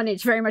this one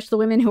it's very much the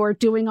women who are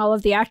doing all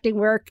of the acting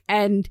work,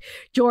 and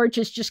George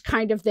is just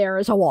kind of there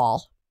as a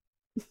wall.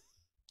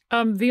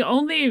 The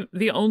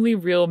only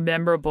real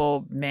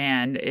memorable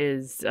man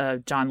is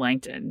John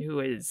Langton, who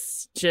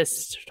is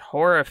just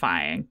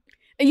horrifying.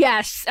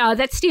 Yes,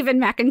 that's Stephen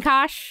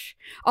McIntosh.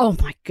 Oh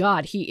my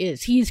God,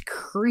 he's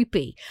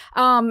creepy.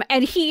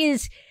 And he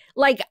is,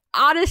 like,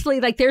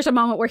 honestly, like, there's a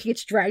moment where he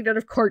gets dragged out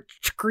of court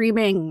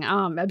screaming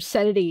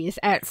obscenities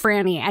at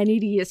Frannie, and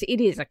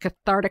it is a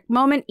cathartic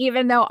moment,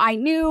 even though I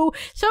knew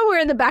somewhere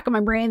in the back of my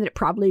brain that it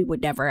probably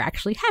would never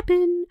actually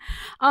happen.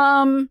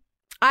 I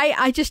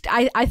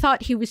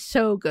thought he was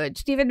so good.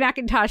 Stephen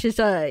McIntosh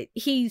is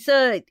he's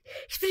been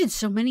in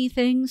so many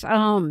things.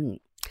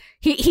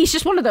 He's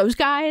just one of those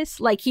guys.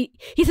 Like, he's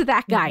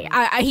that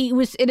guy. He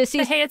was in a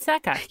season. Hey, it's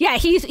that guy. Yeah,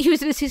 he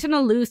was in a season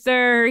of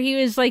Luther. He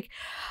was like,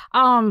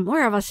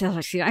 where else have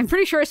I seen him? I'm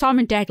pretty sure I saw him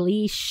in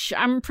Dalglish.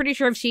 I'm pretty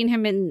sure I've seen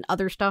him in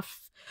other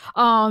stuff.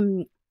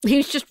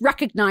 He's just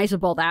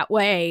recognizable that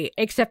way,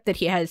 except that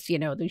he has,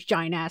 those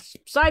giant ass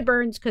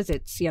sideburns, because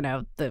it's,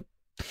 the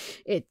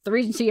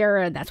Regency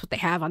era, and that's what they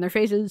have on their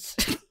faces.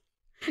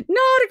 Not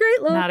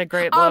a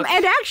great look.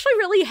 And actually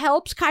really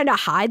helps kind of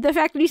hide the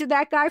fact that he's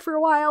that guy for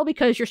a while,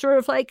 because you're sort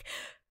of like,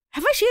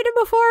 have I seen him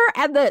before?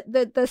 And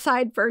the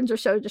sideburns are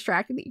so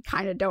distracting that you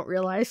kind of don't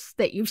realize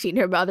that you've seen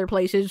him other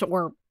places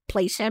or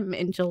place him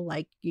until,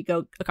 like, you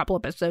go a couple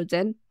episodes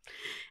in.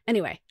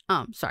 Anyway,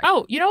 sorry.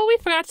 Oh, you know what we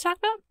forgot to talk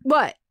about?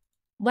 What?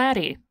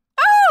 Laddie.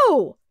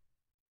 Oh!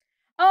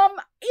 I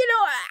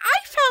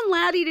found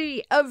Laddie to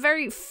be a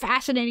very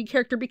fascinating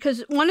character,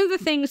 because one of the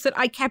things that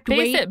I kept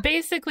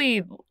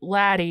basically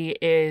Laddie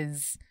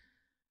is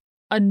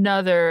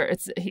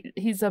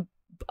he's a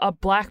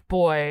black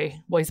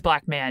boy. Well, he's a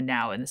black man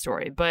now in the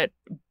story, but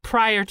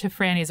prior to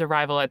Frannie's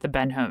arrival at the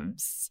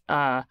Benhams,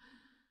 I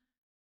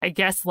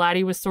guess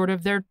Laddie was sort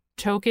of their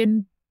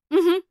token.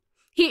 Mm-hmm.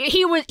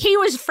 He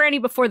was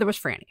Frannie before there was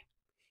Frannie.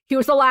 He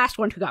was the last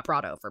one who got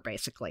brought over,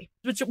 basically.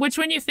 Which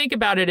when you think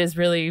about it, is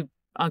really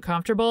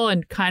uncomfortable,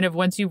 and kind of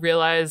once you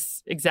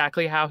realize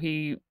exactly how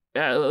he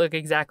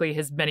exactly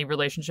his many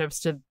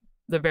relationships to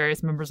the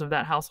various members of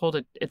that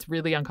household, it's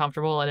really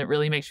uncomfortable, and it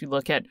really makes you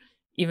look at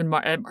even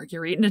at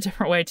Marguerite in a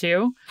different way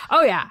too.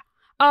 Oh yeah.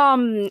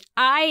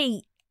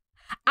 I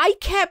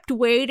kept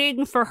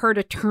waiting for her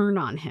to turn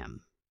on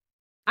him.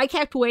 I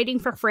kept waiting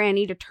for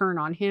Frannie to turn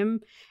on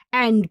him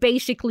and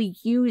basically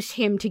use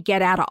him to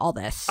get out of all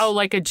this. Oh,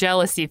 like a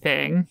jealousy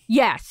thing.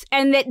 Yes,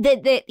 and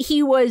that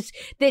he was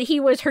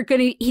her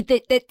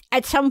that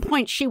at some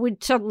point she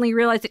would suddenly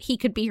realize that he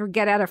could be her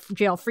get out of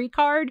jail free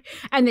card,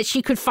 and that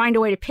she could find a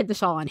way to pin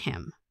this all on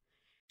him.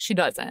 She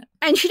doesn't.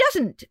 And she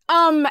doesn't.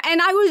 And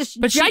I was...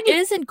 But she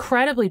is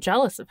incredibly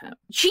jealous of him.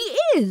 She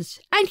is.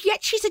 And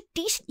yet she's a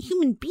decent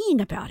human being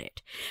about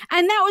it.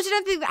 And that was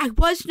another thing that I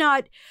was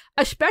not...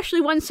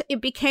 Especially once it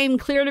became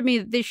clear to me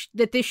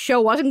that this show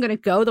wasn't going to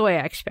go the way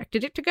I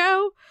expected it to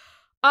go.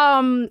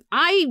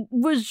 I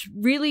was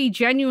really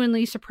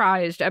genuinely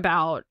surprised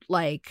about,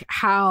 like,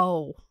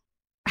 how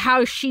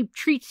she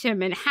treats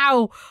him and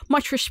how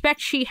much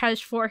respect she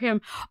has for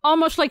him,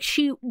 almost like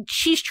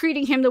she's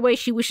treating him the way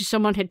she wishes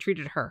someone had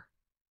treated her.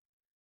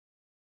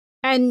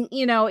 And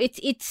you know, it's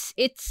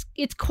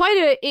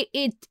quite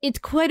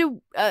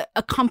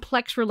a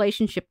complex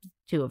relationship the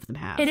two of them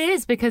have. It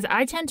is, because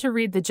I tend to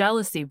read the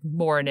jealousy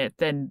more in it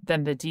than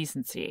the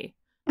decency.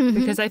 Mm-hmm.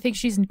 Because I think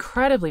she's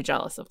incredibly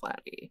jealous of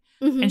Laddie,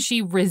 mm-hmm. and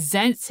she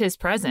resents his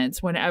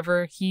presence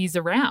whenever he's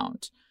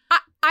around.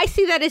 I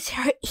see that as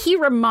he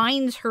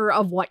reminds her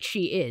of what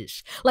she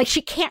is. Like,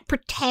 she can't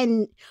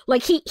pretend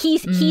like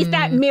he's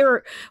that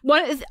mirror.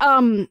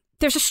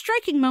 There's a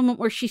striking moment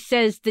where she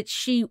says that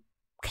she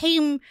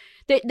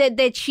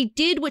that she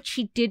did what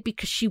she did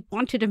because she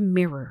wanted a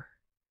mirror.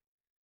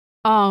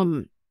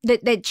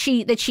 That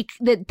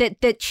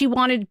she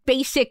wanted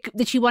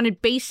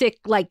basic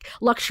like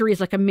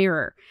luxuries like a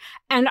mirror.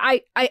 And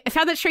I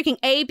found that striking,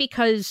 A,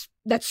 because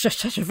that's just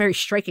such a very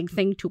striking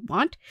thing to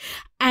want,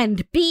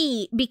 and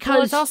B, because...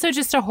 Well, it's also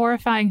just a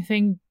horrifying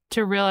thing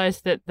to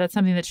realize that that's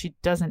something that she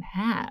doesn't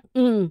have.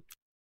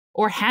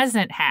 Or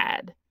hasn't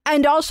had.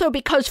 And also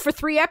because for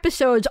 3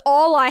 episodes,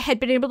 all I had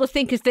been able to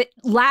think is that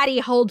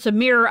Laddie holds a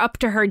mirror up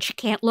to her and she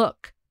can't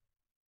look.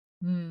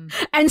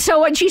 And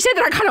so when she said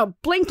that, I kind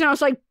of blinked and I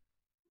was like,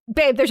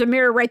 babe, there's a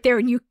mirror right there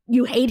and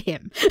you hate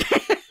him.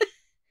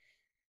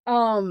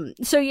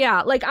 So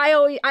yeah, like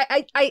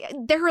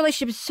their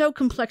relationship is so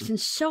complex and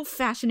so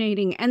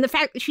fascinating, and the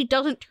fact that she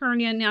doesn't turn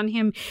in on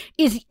him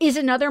is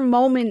another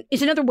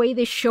way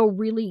this show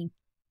really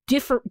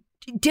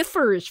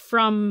differs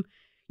from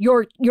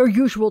your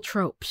usual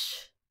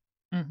tropes.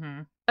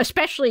 Mm-hmm.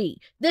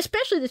 Especially this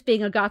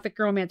being a gothic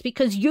romance,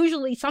 because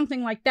usually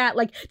something like that,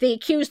 like they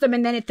accuse them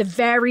and then at the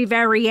very,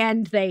 very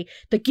end the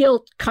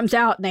guilt comes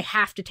out and they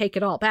have to take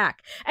it all back.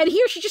 And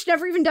here she just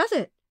never even does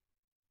it.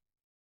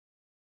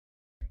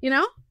 You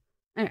know?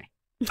 Anyway.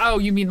 Oh,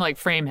 you mean like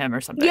frame him or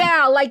something?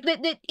 Yeah, like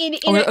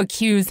or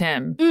accuse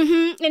him.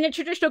 Mm-hmm. In a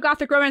traditional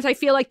gothic romance, I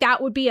feel like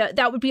that would be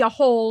a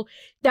whole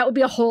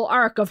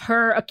arc of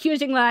her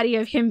accusing Laddie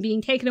of him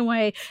being taken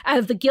away,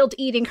 of the guilt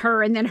eating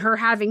her, and then her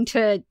having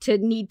to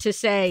need to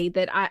say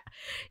that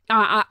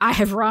I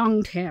have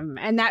wronged him,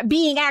 and that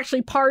being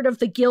actually part of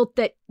the guilt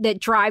that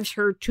drives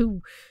her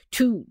to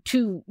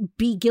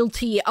be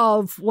guilty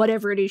of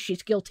whatever it is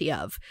she's guilty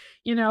of.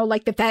 You know,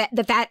 like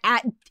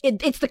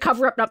it's the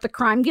cover up, not the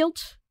crime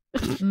guilt.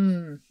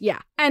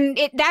 Yeah, and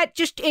it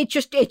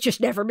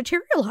just never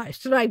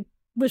materialized, and I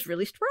was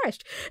really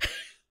surprised.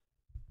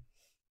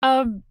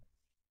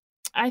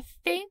 I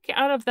think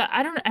out of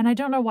I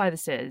don't know why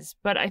this is,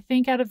 but I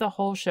think out of the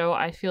whole show,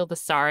 I feel the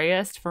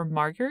sorriest for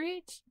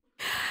Marguerite.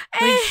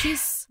 Like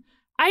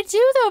I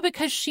do though,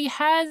 because she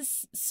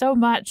has so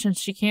much and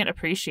she can't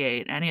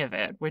appreciate any of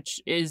it,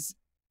 which is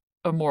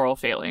a moral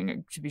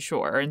failing, to be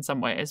sure, in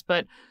some ways.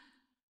 But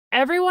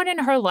everyone in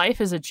her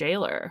life is a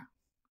jailer.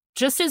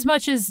 Just as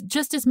much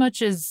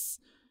as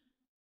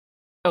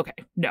okay,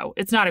 no,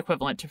 it's not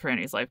equivalent to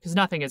Frannie's life, because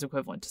nothing is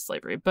equivalent to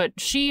slavery, but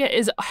she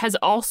has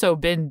also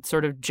been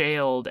sort of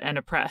jailed and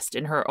oppressed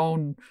in her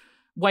own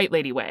white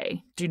lady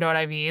way. Do you know what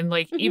I mean?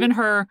 Like, mm-hmm. Even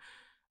her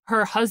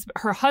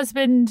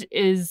husband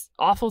is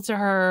awful to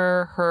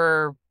her.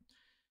 Her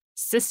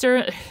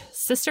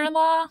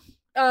sister-in-law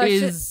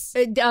is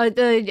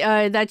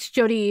that's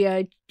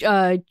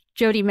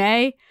Jodie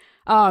May.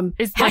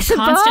 Is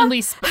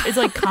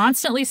like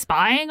constantly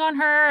spying on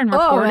her and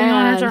reporting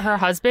on her to her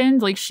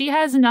husband. Like, she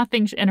has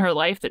nothing in her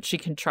life that she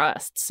can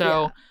trust.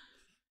 So yeah.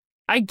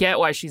 I get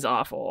why she's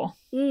awful.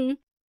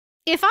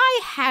 If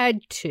I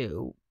had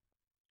to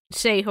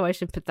say who I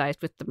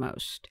sympathized with the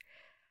most,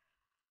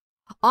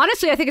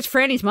 honestly, I think it's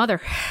Frannie's mother.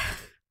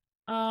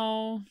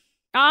 Oh.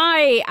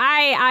 That's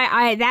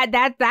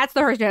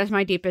the person who has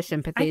my deepest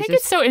sympathies. I think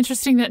it's so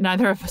interesting that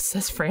neither of us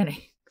says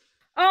Frannie.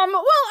 Well, I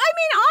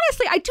mean,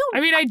 honestly, I do.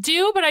 I mean, I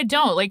do, but I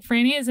don't. Like,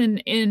 Frannie is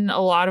in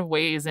a lot of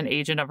ways an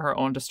agent of her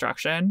own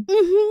destruction.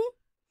 Mm-hmm.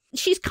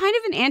 She's kind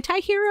of an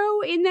anti-hero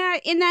in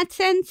that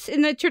sense,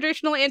 in the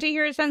traditional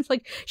anti-hero sense.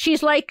 Like,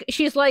 she's like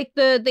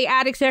the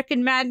ad exec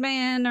in Mad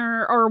Men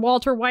or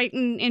Walter White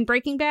in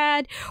Breaking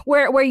Bad,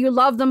 where you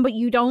love them but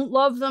you don't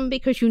love them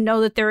because you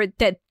know that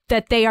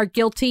that they are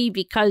guilty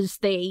because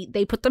they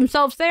put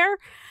themselves there.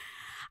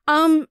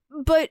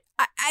 But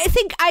I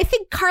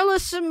think Carla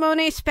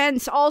Simone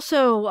Spence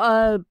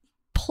also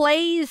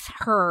plays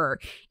her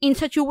in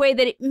such a way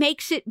that it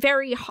makes it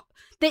very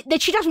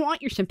that she doesn't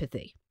want your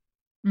sympathy.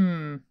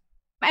 Mm.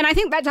 And I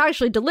think that's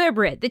actually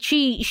deliberate, that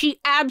she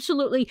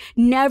absolutely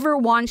never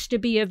wants to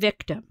be a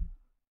victim.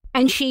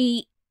 And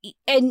she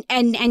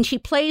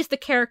plays the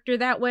character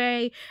that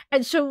way.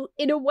 And so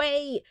in a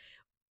way,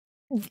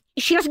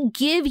 she doesn't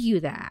give you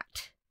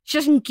that. She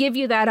doesn't give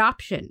you that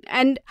option.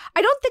 And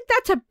I don't think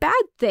that's a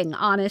bad thing,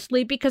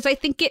 honestly, because I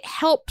think it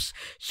helps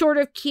sort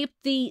of keep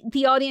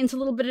the audience a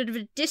little bit of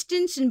a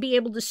distance and be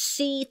able to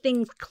see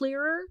things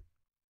clearer.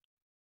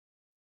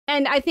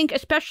 And I think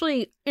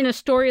especially in a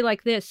story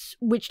like this,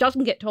 which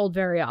doesn't get told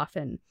very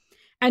often,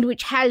 and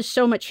which has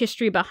so much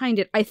history behind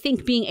it, I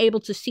think being able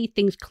to see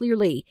things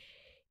clearly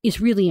is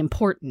really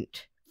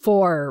important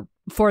for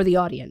the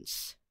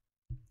audience.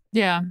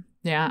 Yeah.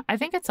 Yeah, I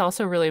think it's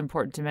also really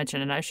important to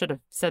mention, and I should have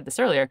said this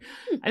earlier,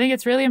 I think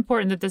it's really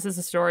important that this is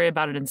a story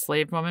about an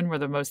enslaved woman where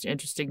the most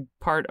interesting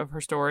part of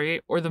her story,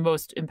 or the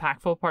most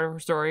impactful part of her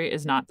story,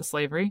 is not the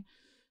slavery.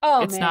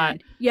 Oh, it's man. not.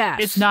 Yes.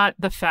 It's not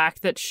the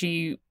fact that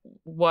she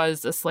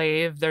was a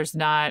slave. There's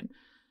not,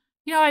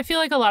 I feel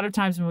like a lot of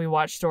times when we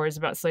watch stories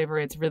about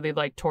slavery, it's really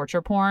like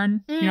torture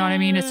porn. You know what I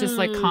mean? It's just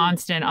like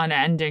constant,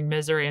 unending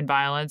misery and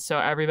violence. So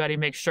everybody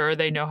makes sure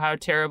they know how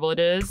terrible it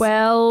is.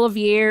 12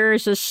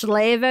 years a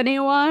slave,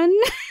 anyone?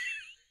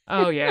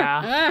 Oh,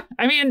 yeah.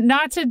 I mean,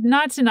 not to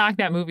knock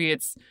that movie.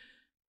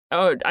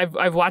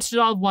 I've watched it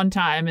all one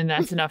time, and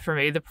that's enough for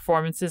me. The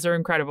performances are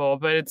incredible,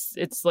 but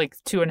it's like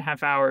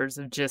 2.5 hours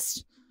of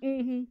just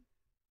a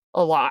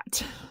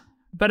lot.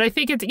 But I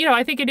think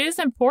I think it is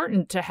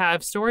important to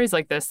have stories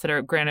like this that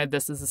are, granted,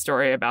 this is a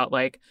story about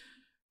like,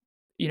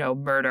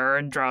 murder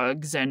and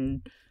drugs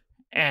and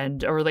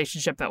a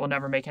relationship that will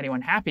never make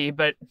anyone happy.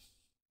 But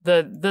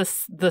the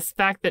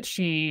fact that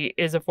she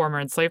is a former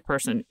enslaved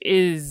person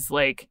is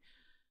like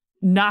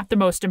not the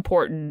most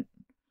important.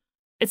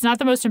 It's not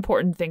the most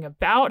important thing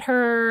about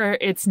her.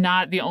 It's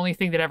not the only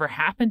thing that ever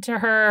happened to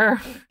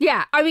her.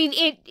 Yeah, I mean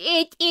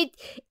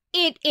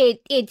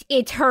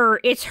it's her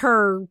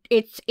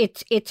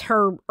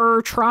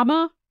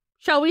trauma,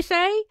 shall we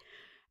say?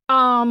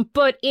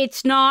 But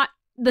it's not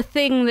the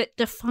thing that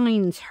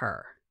defines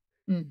her.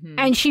 Mm-hmm.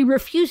 And she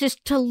refuses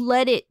to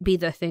let it be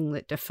the thing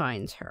that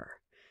defines her.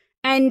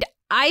 And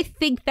I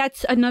think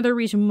that's another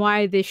reason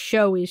why this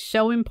show is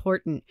so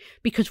important,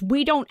 because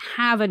we don't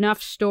have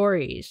enough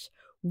stories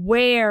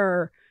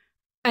where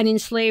an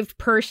enslaved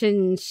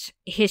person's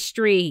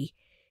history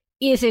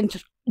isn't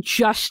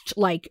just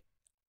like,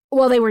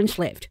 well, they were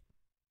enslaved.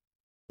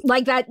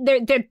 Like that,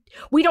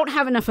 we don't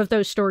have enough of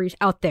those stories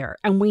out there,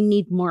 and we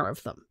need more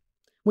of them.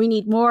 We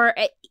need more.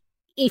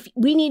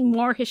 We need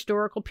more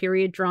historical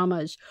period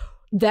dramas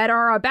that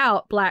are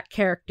about Black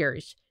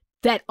characters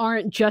that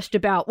aren't just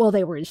about, well,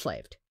 they were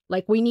enslaved.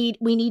 Like we need.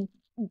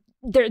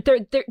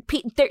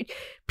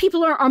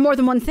 People are more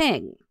than one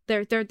thing.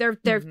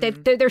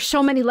 There's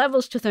so many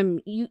levels to them.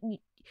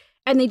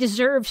 And they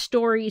deserve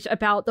stories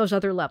about those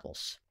other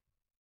levels.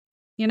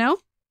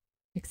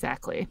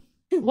 Exactly.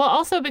 Well,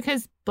 also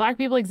because Black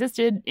people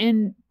existed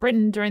in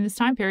Britain during this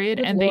time period,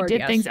 and they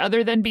did things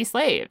other than be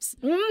slaves.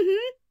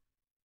 Mm-hmm.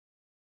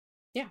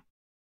 Yeah.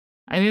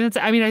 I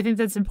think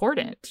that's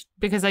important,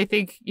 because I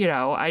think,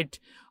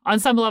 on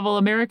some level,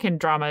 American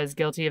drama is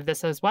guilty of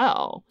this as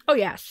well. Oh,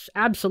 yes,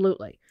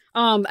 absolutely.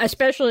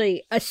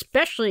 Especially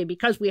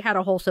because we had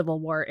a whole civil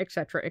war, et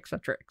cetera, et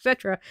cetera, et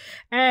cetera.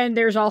 And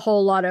there's a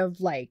whole lot of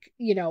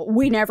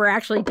we never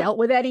actually dealt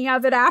with any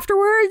of it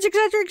afterwards, et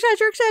cetera, et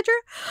cetera, et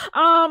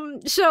cetera.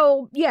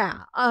 So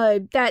yeah,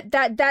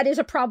 that is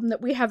a problem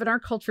that we have in our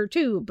culture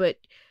too. But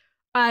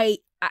I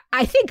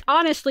think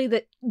honestly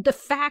that the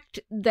fact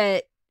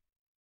that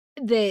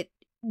the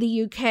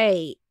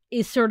UK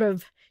is sort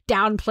of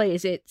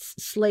downplays its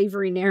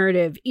slavery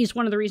narrative is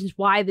one of the reasons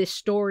why this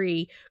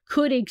story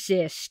could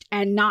exist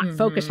and not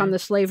focus on the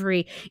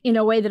slavery in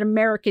a way that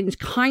Americans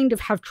kind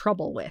of have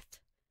trouble with.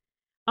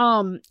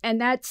 And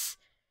that's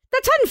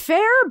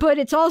unfair, but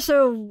it's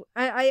also,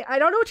 I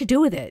don't know what to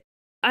do with it.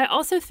 I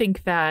also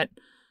think that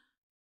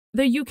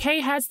the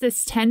UK has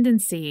this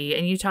tendency,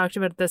 and you talked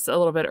about this a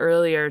little bit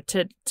earlier,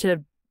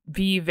 to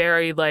be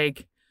very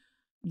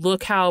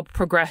look how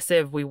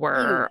progressive we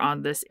were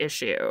on this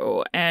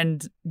issue.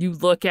 And you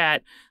look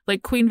at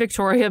Queen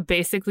Victoria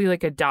basically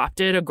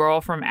adopted a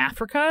girl from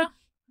Africa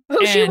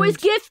who she was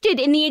gifted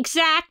in the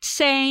exact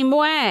same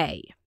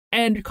way,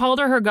 and called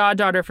her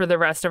goddaughter for the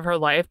rest of her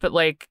life. But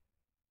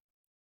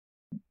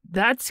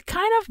that's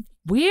kind of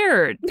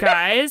weird,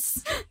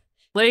 guys.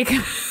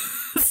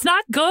 It's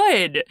not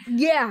good.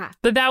 Yeah.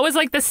 But that was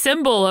the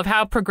symbol of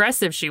how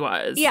progressive she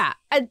was. Yeah.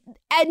 And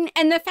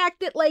the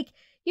fact that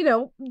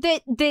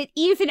that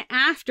even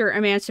after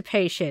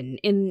emancipation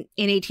in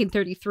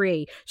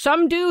 1833,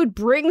 some dude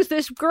brings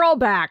this girl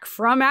back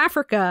from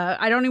Africa,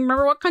 I don't even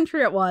remember what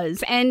country it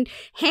was, and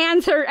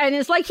hands her and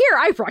is like, here,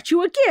 I brought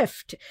you a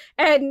gift.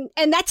 And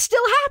that's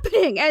still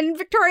happening. And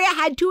Victoria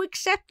had to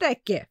accept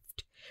that gift.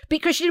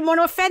 because she didn't want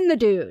to offend the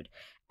dude.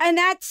 And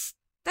that's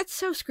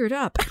so screwed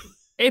up.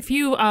 If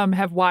you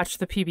have watched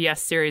the PBS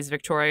series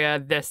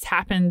Victoria, this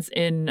happens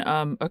in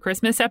a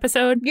Christmas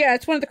episode. Yeah,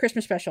 it's one of the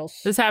Christmas specials.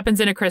 This happens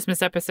in a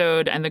Christmas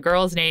episode, and the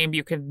girl's name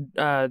you can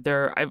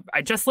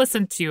I just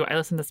listened to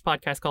this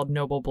podcast called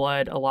Noble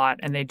Blood a lot,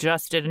 and they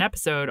just did an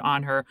episode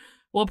on her.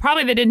 Well,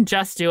 probably they didn't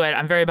just do it.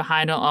 I'm very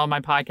behind on all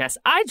my podcasts.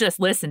 I just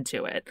listened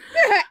to it.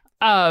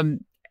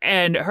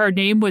 And her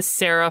name was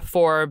Sarah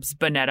Forbes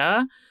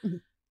Bonetta. Mm-hmm.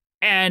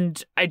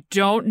 And I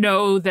don't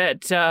know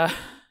that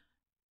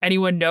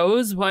anyone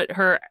knows what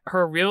her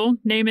real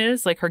name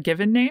is, like her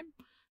given name,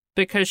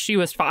 because she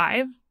was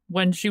 5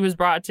 when she was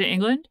brought to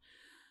England.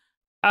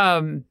 I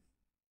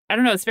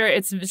don't know.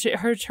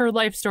 Her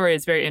life story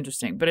is very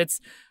interesting, but it's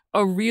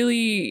a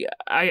really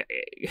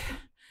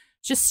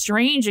just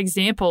strange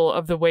example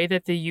of the way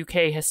that the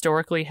UK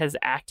historically has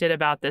acted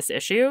about this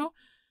issue.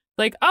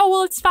 Like, oh,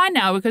 well, it's fine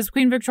now because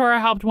Queen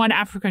Victoria helped one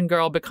African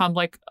girl become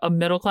like a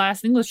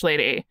middle-class English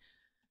lady.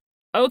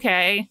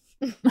 Okay.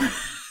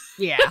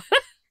 Yeah.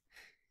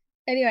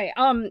 Anyway,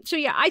 so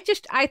yeah,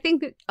 I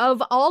think that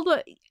of all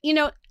the,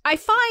 I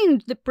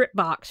find the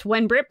BritBox,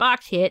 when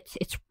BritBox hits,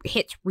 it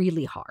hits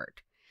really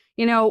hard.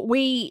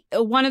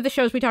 One of the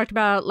shows we talked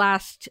about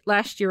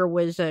last year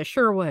was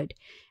Sherwood,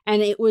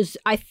 and it was,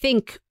 I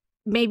think,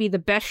 maybe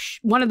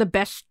one of the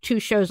best 2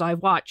 shows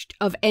I've watched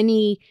of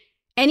any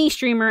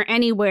streamer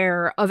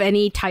anywhere of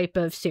any type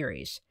of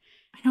series.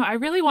 I know. I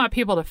really want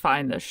people to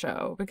find this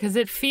show because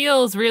it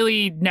feels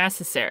really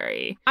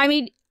necessary. I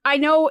mean, I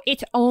know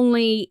it's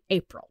only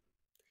April.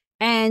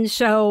 And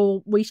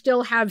so we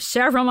still have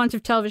several months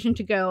of television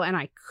to go,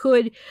 and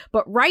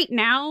but right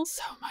now,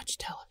 so much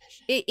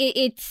television.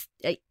 It's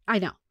I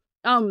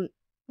know.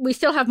 We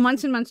still have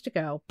months and months to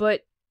go,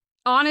 but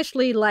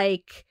honestly,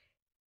 like,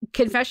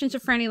 Confessions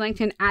of Frannie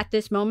Langton at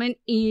this moment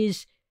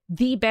is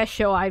the best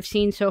show I've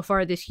seen so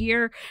far this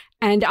year,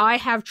 and I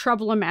have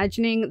trouble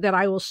imagining that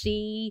I will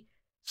see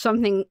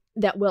something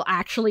that will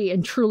actually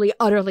and truly,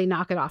 utterly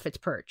knock it off its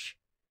perch.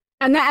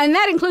 And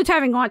that includes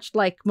having watched,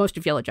 like, most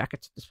of Yellow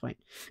Jackets at this point.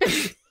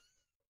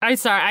 I'm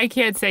sorry, I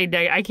can't say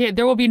I can't.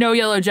 There will be no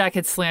Yellow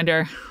Jackets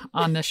slander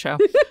on this show.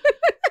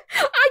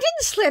 I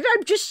didn't slander.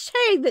 I'm just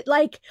saying that,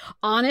 like,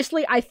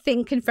 honestly, I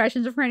think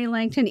Confessions of Frannie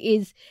Langton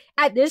is,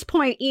 at this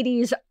point, it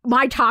is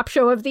my top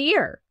show of the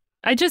year.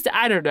 I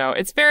don't know.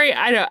 It's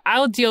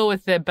I'll deal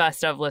with the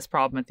best of list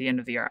problem at the end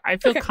of the year. I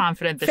feel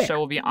confident the show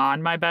will be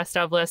on my best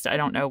of list. I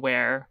don't know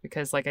where,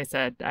 because like I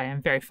said, I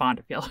am very fond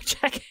of Yellow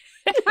Jackets.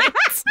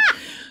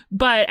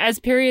 But as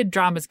period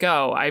dramas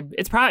go,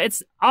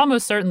 it's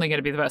almost certainly going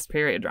to be the best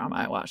period drama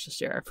I watched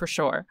this year, for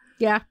sure.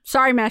 Yeah.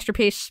 Sorry,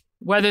 Masterpiece.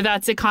 Whether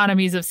that's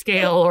economies of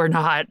scale or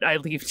not, I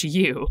leave to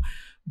you.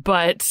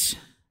 But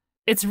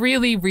it's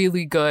really,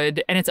 really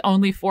good, and it's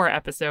only 4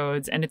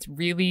 episodes, and it's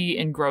really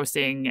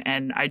engrossing,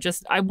 and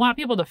I want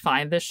people to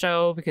find this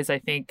show because I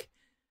think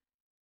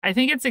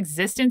its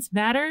existence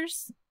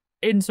matters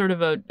in sort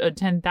of a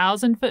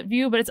 10,000-foot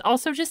view, but it's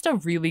also just a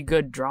really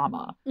good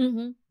drama,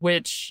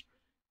 which,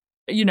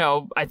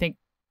 I think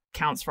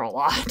counts for a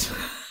lot.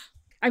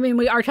 I mean,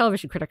 we are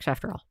television critics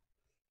after all.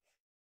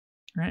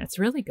 Right, it's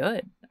really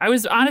good. I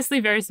was honestly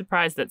very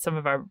surprised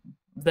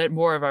that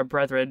more of our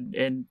brethren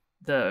in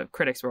the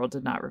critics world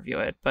did not review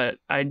it, but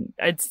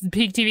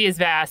Peak TV is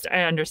vast.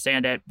 I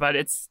understand it, but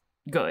it's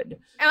good.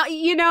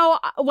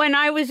 When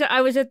I was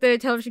at the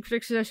Television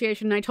Critics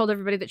Association, and I told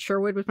everybody that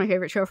Sherwood was my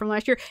favorite show from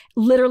last year.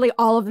 Literally,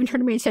 all of them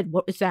turned to me and said,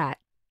 "What was that?"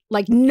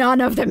 Like,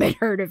 none of them had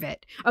heard of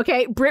it.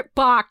 Okay,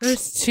 BritBox.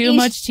 There's too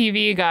much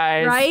TV,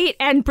 guys. Right,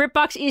 and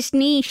BritBox is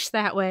niche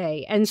that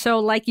way, and so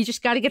like you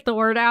just got to get the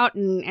word out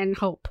and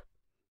hope.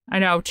 I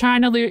know,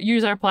 trying to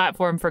use our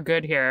platform for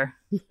good here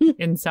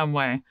in some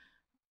way.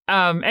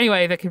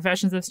 Anyway, the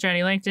Confessions of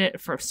Frannie Langton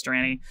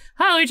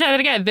Hello, we tried it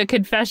again. The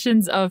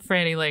Confessions of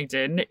Frannie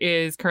Langton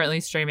is currently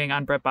streaming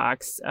on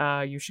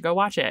BritBox. You should go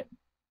watch it.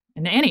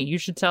 And Annie, you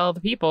should tell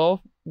the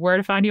people where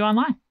to find you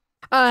online.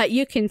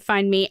 You can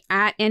find me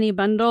at Annie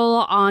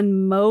Bundle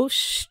on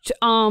most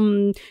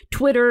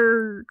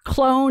Twitter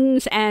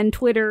clones and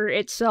Twitter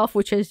itself,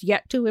 which has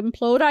yet to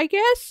implode, I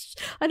guess.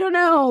 I don't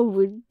know.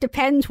 It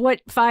depends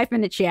what 5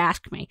 minutes you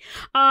ask me.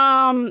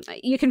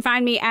 You can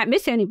find me at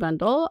Miss Annie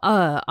Bundle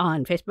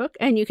on Facebook,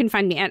 and you can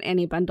find me at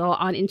Annie Bundle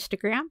on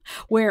Instagram,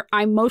 where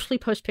I mostly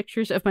post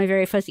pictures of my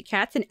very fuzzy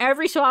cats, and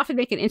every so often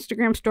make an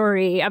Instagram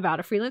story about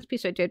a freelance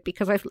piece I did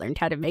because I've learned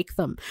how to make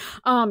them.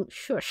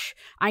 Shush.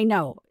 I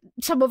know.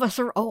 Some of us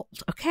are old,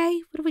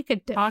 okay? What are we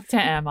gonna do? Talk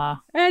to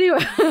Emma. Anyway.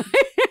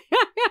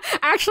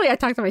 Actually, I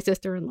talked to my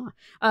sister-in-law.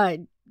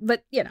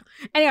 But,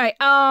 Anyway,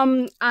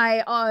 I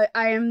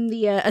am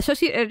the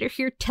associate editor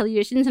here at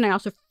Televisions, and I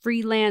also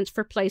freelance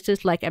for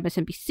places like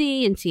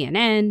MSNBC and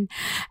CNN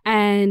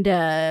and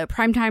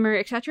Primetimer,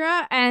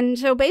 etc. And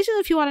so basically,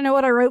 if you want to know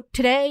what I wrote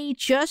today,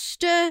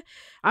 just,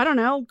 I don't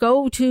know,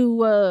 go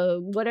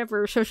to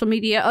whatever social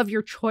media of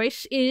your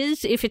choice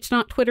is, if it's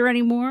not Twitter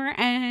anymore,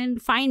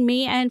 and find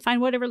me and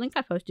find whatever link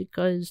I posted,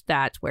 because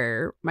that's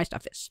where my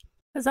stuff is.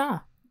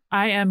 Huzzah.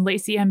 I am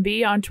Lacey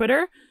MB on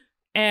Twitter.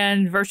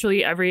 and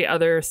virtually every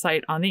other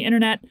site on the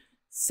internet.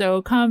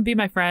 So come be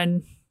my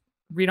friend,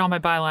 read all my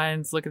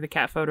bylines, look at the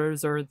cat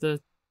photos or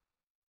the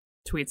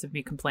tweets of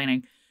me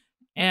complaining.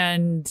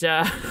 And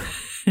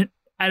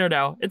I don't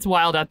know. It's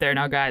wild out there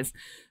now, guys.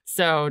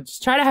 So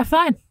just try to have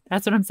fun.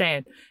 That's what I'm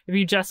saying. If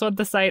you just want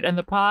the site and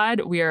the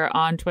pod, we are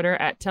on Twitter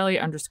at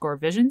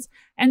Telly_Visions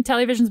and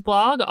Televisions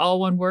blog, all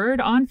one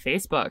word, on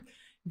Facebook.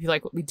 If you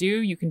like what we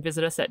do, you can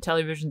visit us at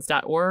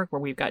televisions.org,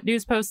 where we've got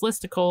news posts,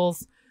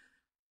 listicles,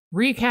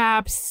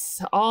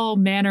 recaps, all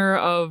manner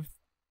of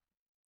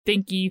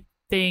thinky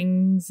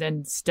things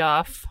and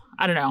stuff.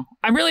 I don't know.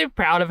 I'm really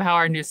proud of how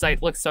our new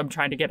site looks, so I'm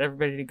trying to get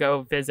everybody to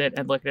go visit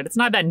and look at it. It's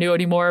not that new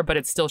anymore, but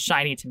it's still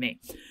shiny to me.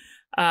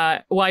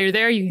 While you're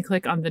there, you can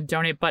click on the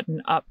donate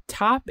button up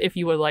top if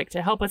you would like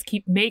to help us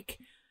keep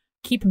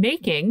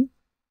making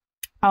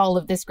all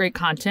of this great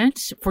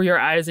content for your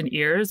eyes and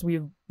ears.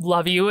 We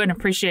love you and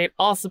appreciate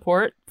all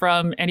support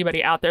from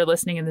anybody out there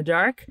listening in the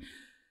dark.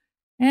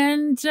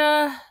 And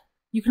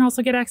you can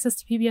also get access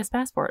to PBS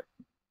Passport,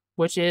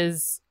 which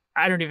is,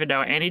 I don't even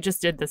know. Annie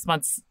just did this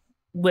month's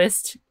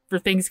list for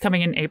things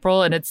coming in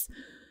April, and it's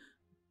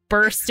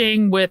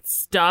bursting with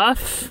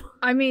stuff.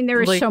 I mean,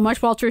 there is so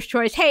much Walter's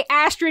Choice. Hey,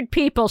 Astrid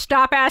people,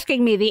 stop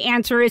asking me. The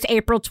answer is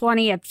April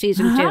 20th,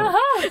 season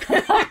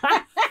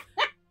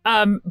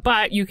 2.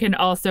 But you can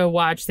also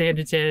watch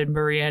Sanditon,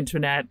 Marie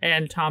Antoinette,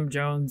 and Tom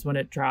Jones when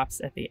it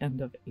drops at the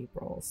end of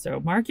April.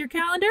 So mark your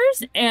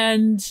calendars,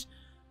 and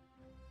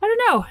I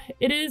don't know.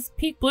 It is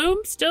peak bloom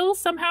still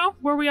somehow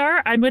where we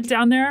are. I went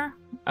down there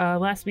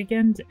last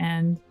weekend,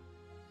 and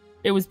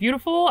it was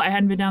beautiful. I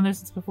hadn't been down there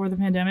since before the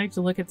pandemic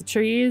to look at the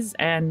trees,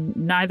 and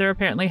neither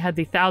apparently had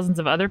the thousands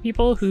of other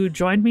people who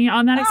joined me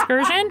on that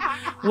excursion,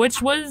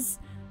 which was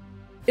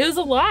a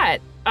lot.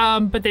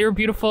 But they were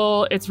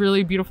beautiful. It's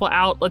really beautiful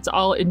out. Let's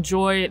all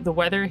enjoy the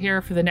weather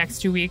here for the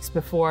next 2 weeks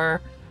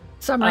before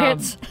summer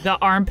hits. The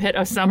armpit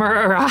of summer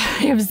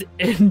arrives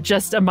in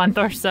just a month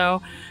or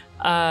so.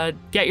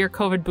 Get your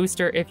COVID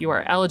booster if you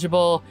are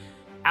eligible.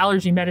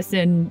 Allergy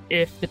medicine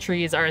if the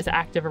trees are as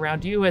active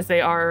around you as they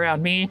are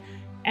around me.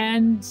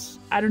 And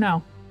I don't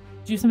know,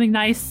 do something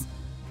nice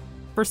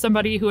for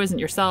somebody who isn't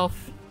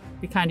yourself.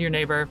 Be kind to your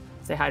neighbor.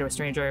 Say hi to a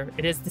stranger.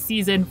 It is the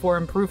season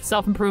for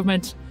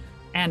self-improvement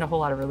and a whole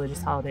lot of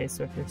religious holidays.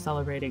 So if you're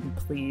celebrating,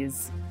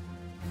 please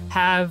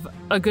have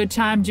a good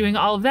time doing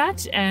all of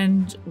that.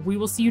 And we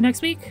will see you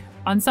next week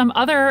on some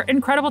other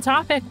incredible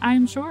topic,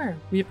 I'm sure.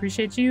 We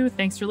appreciate you.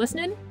 Thanks for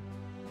listening.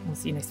 We'll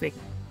see you next week.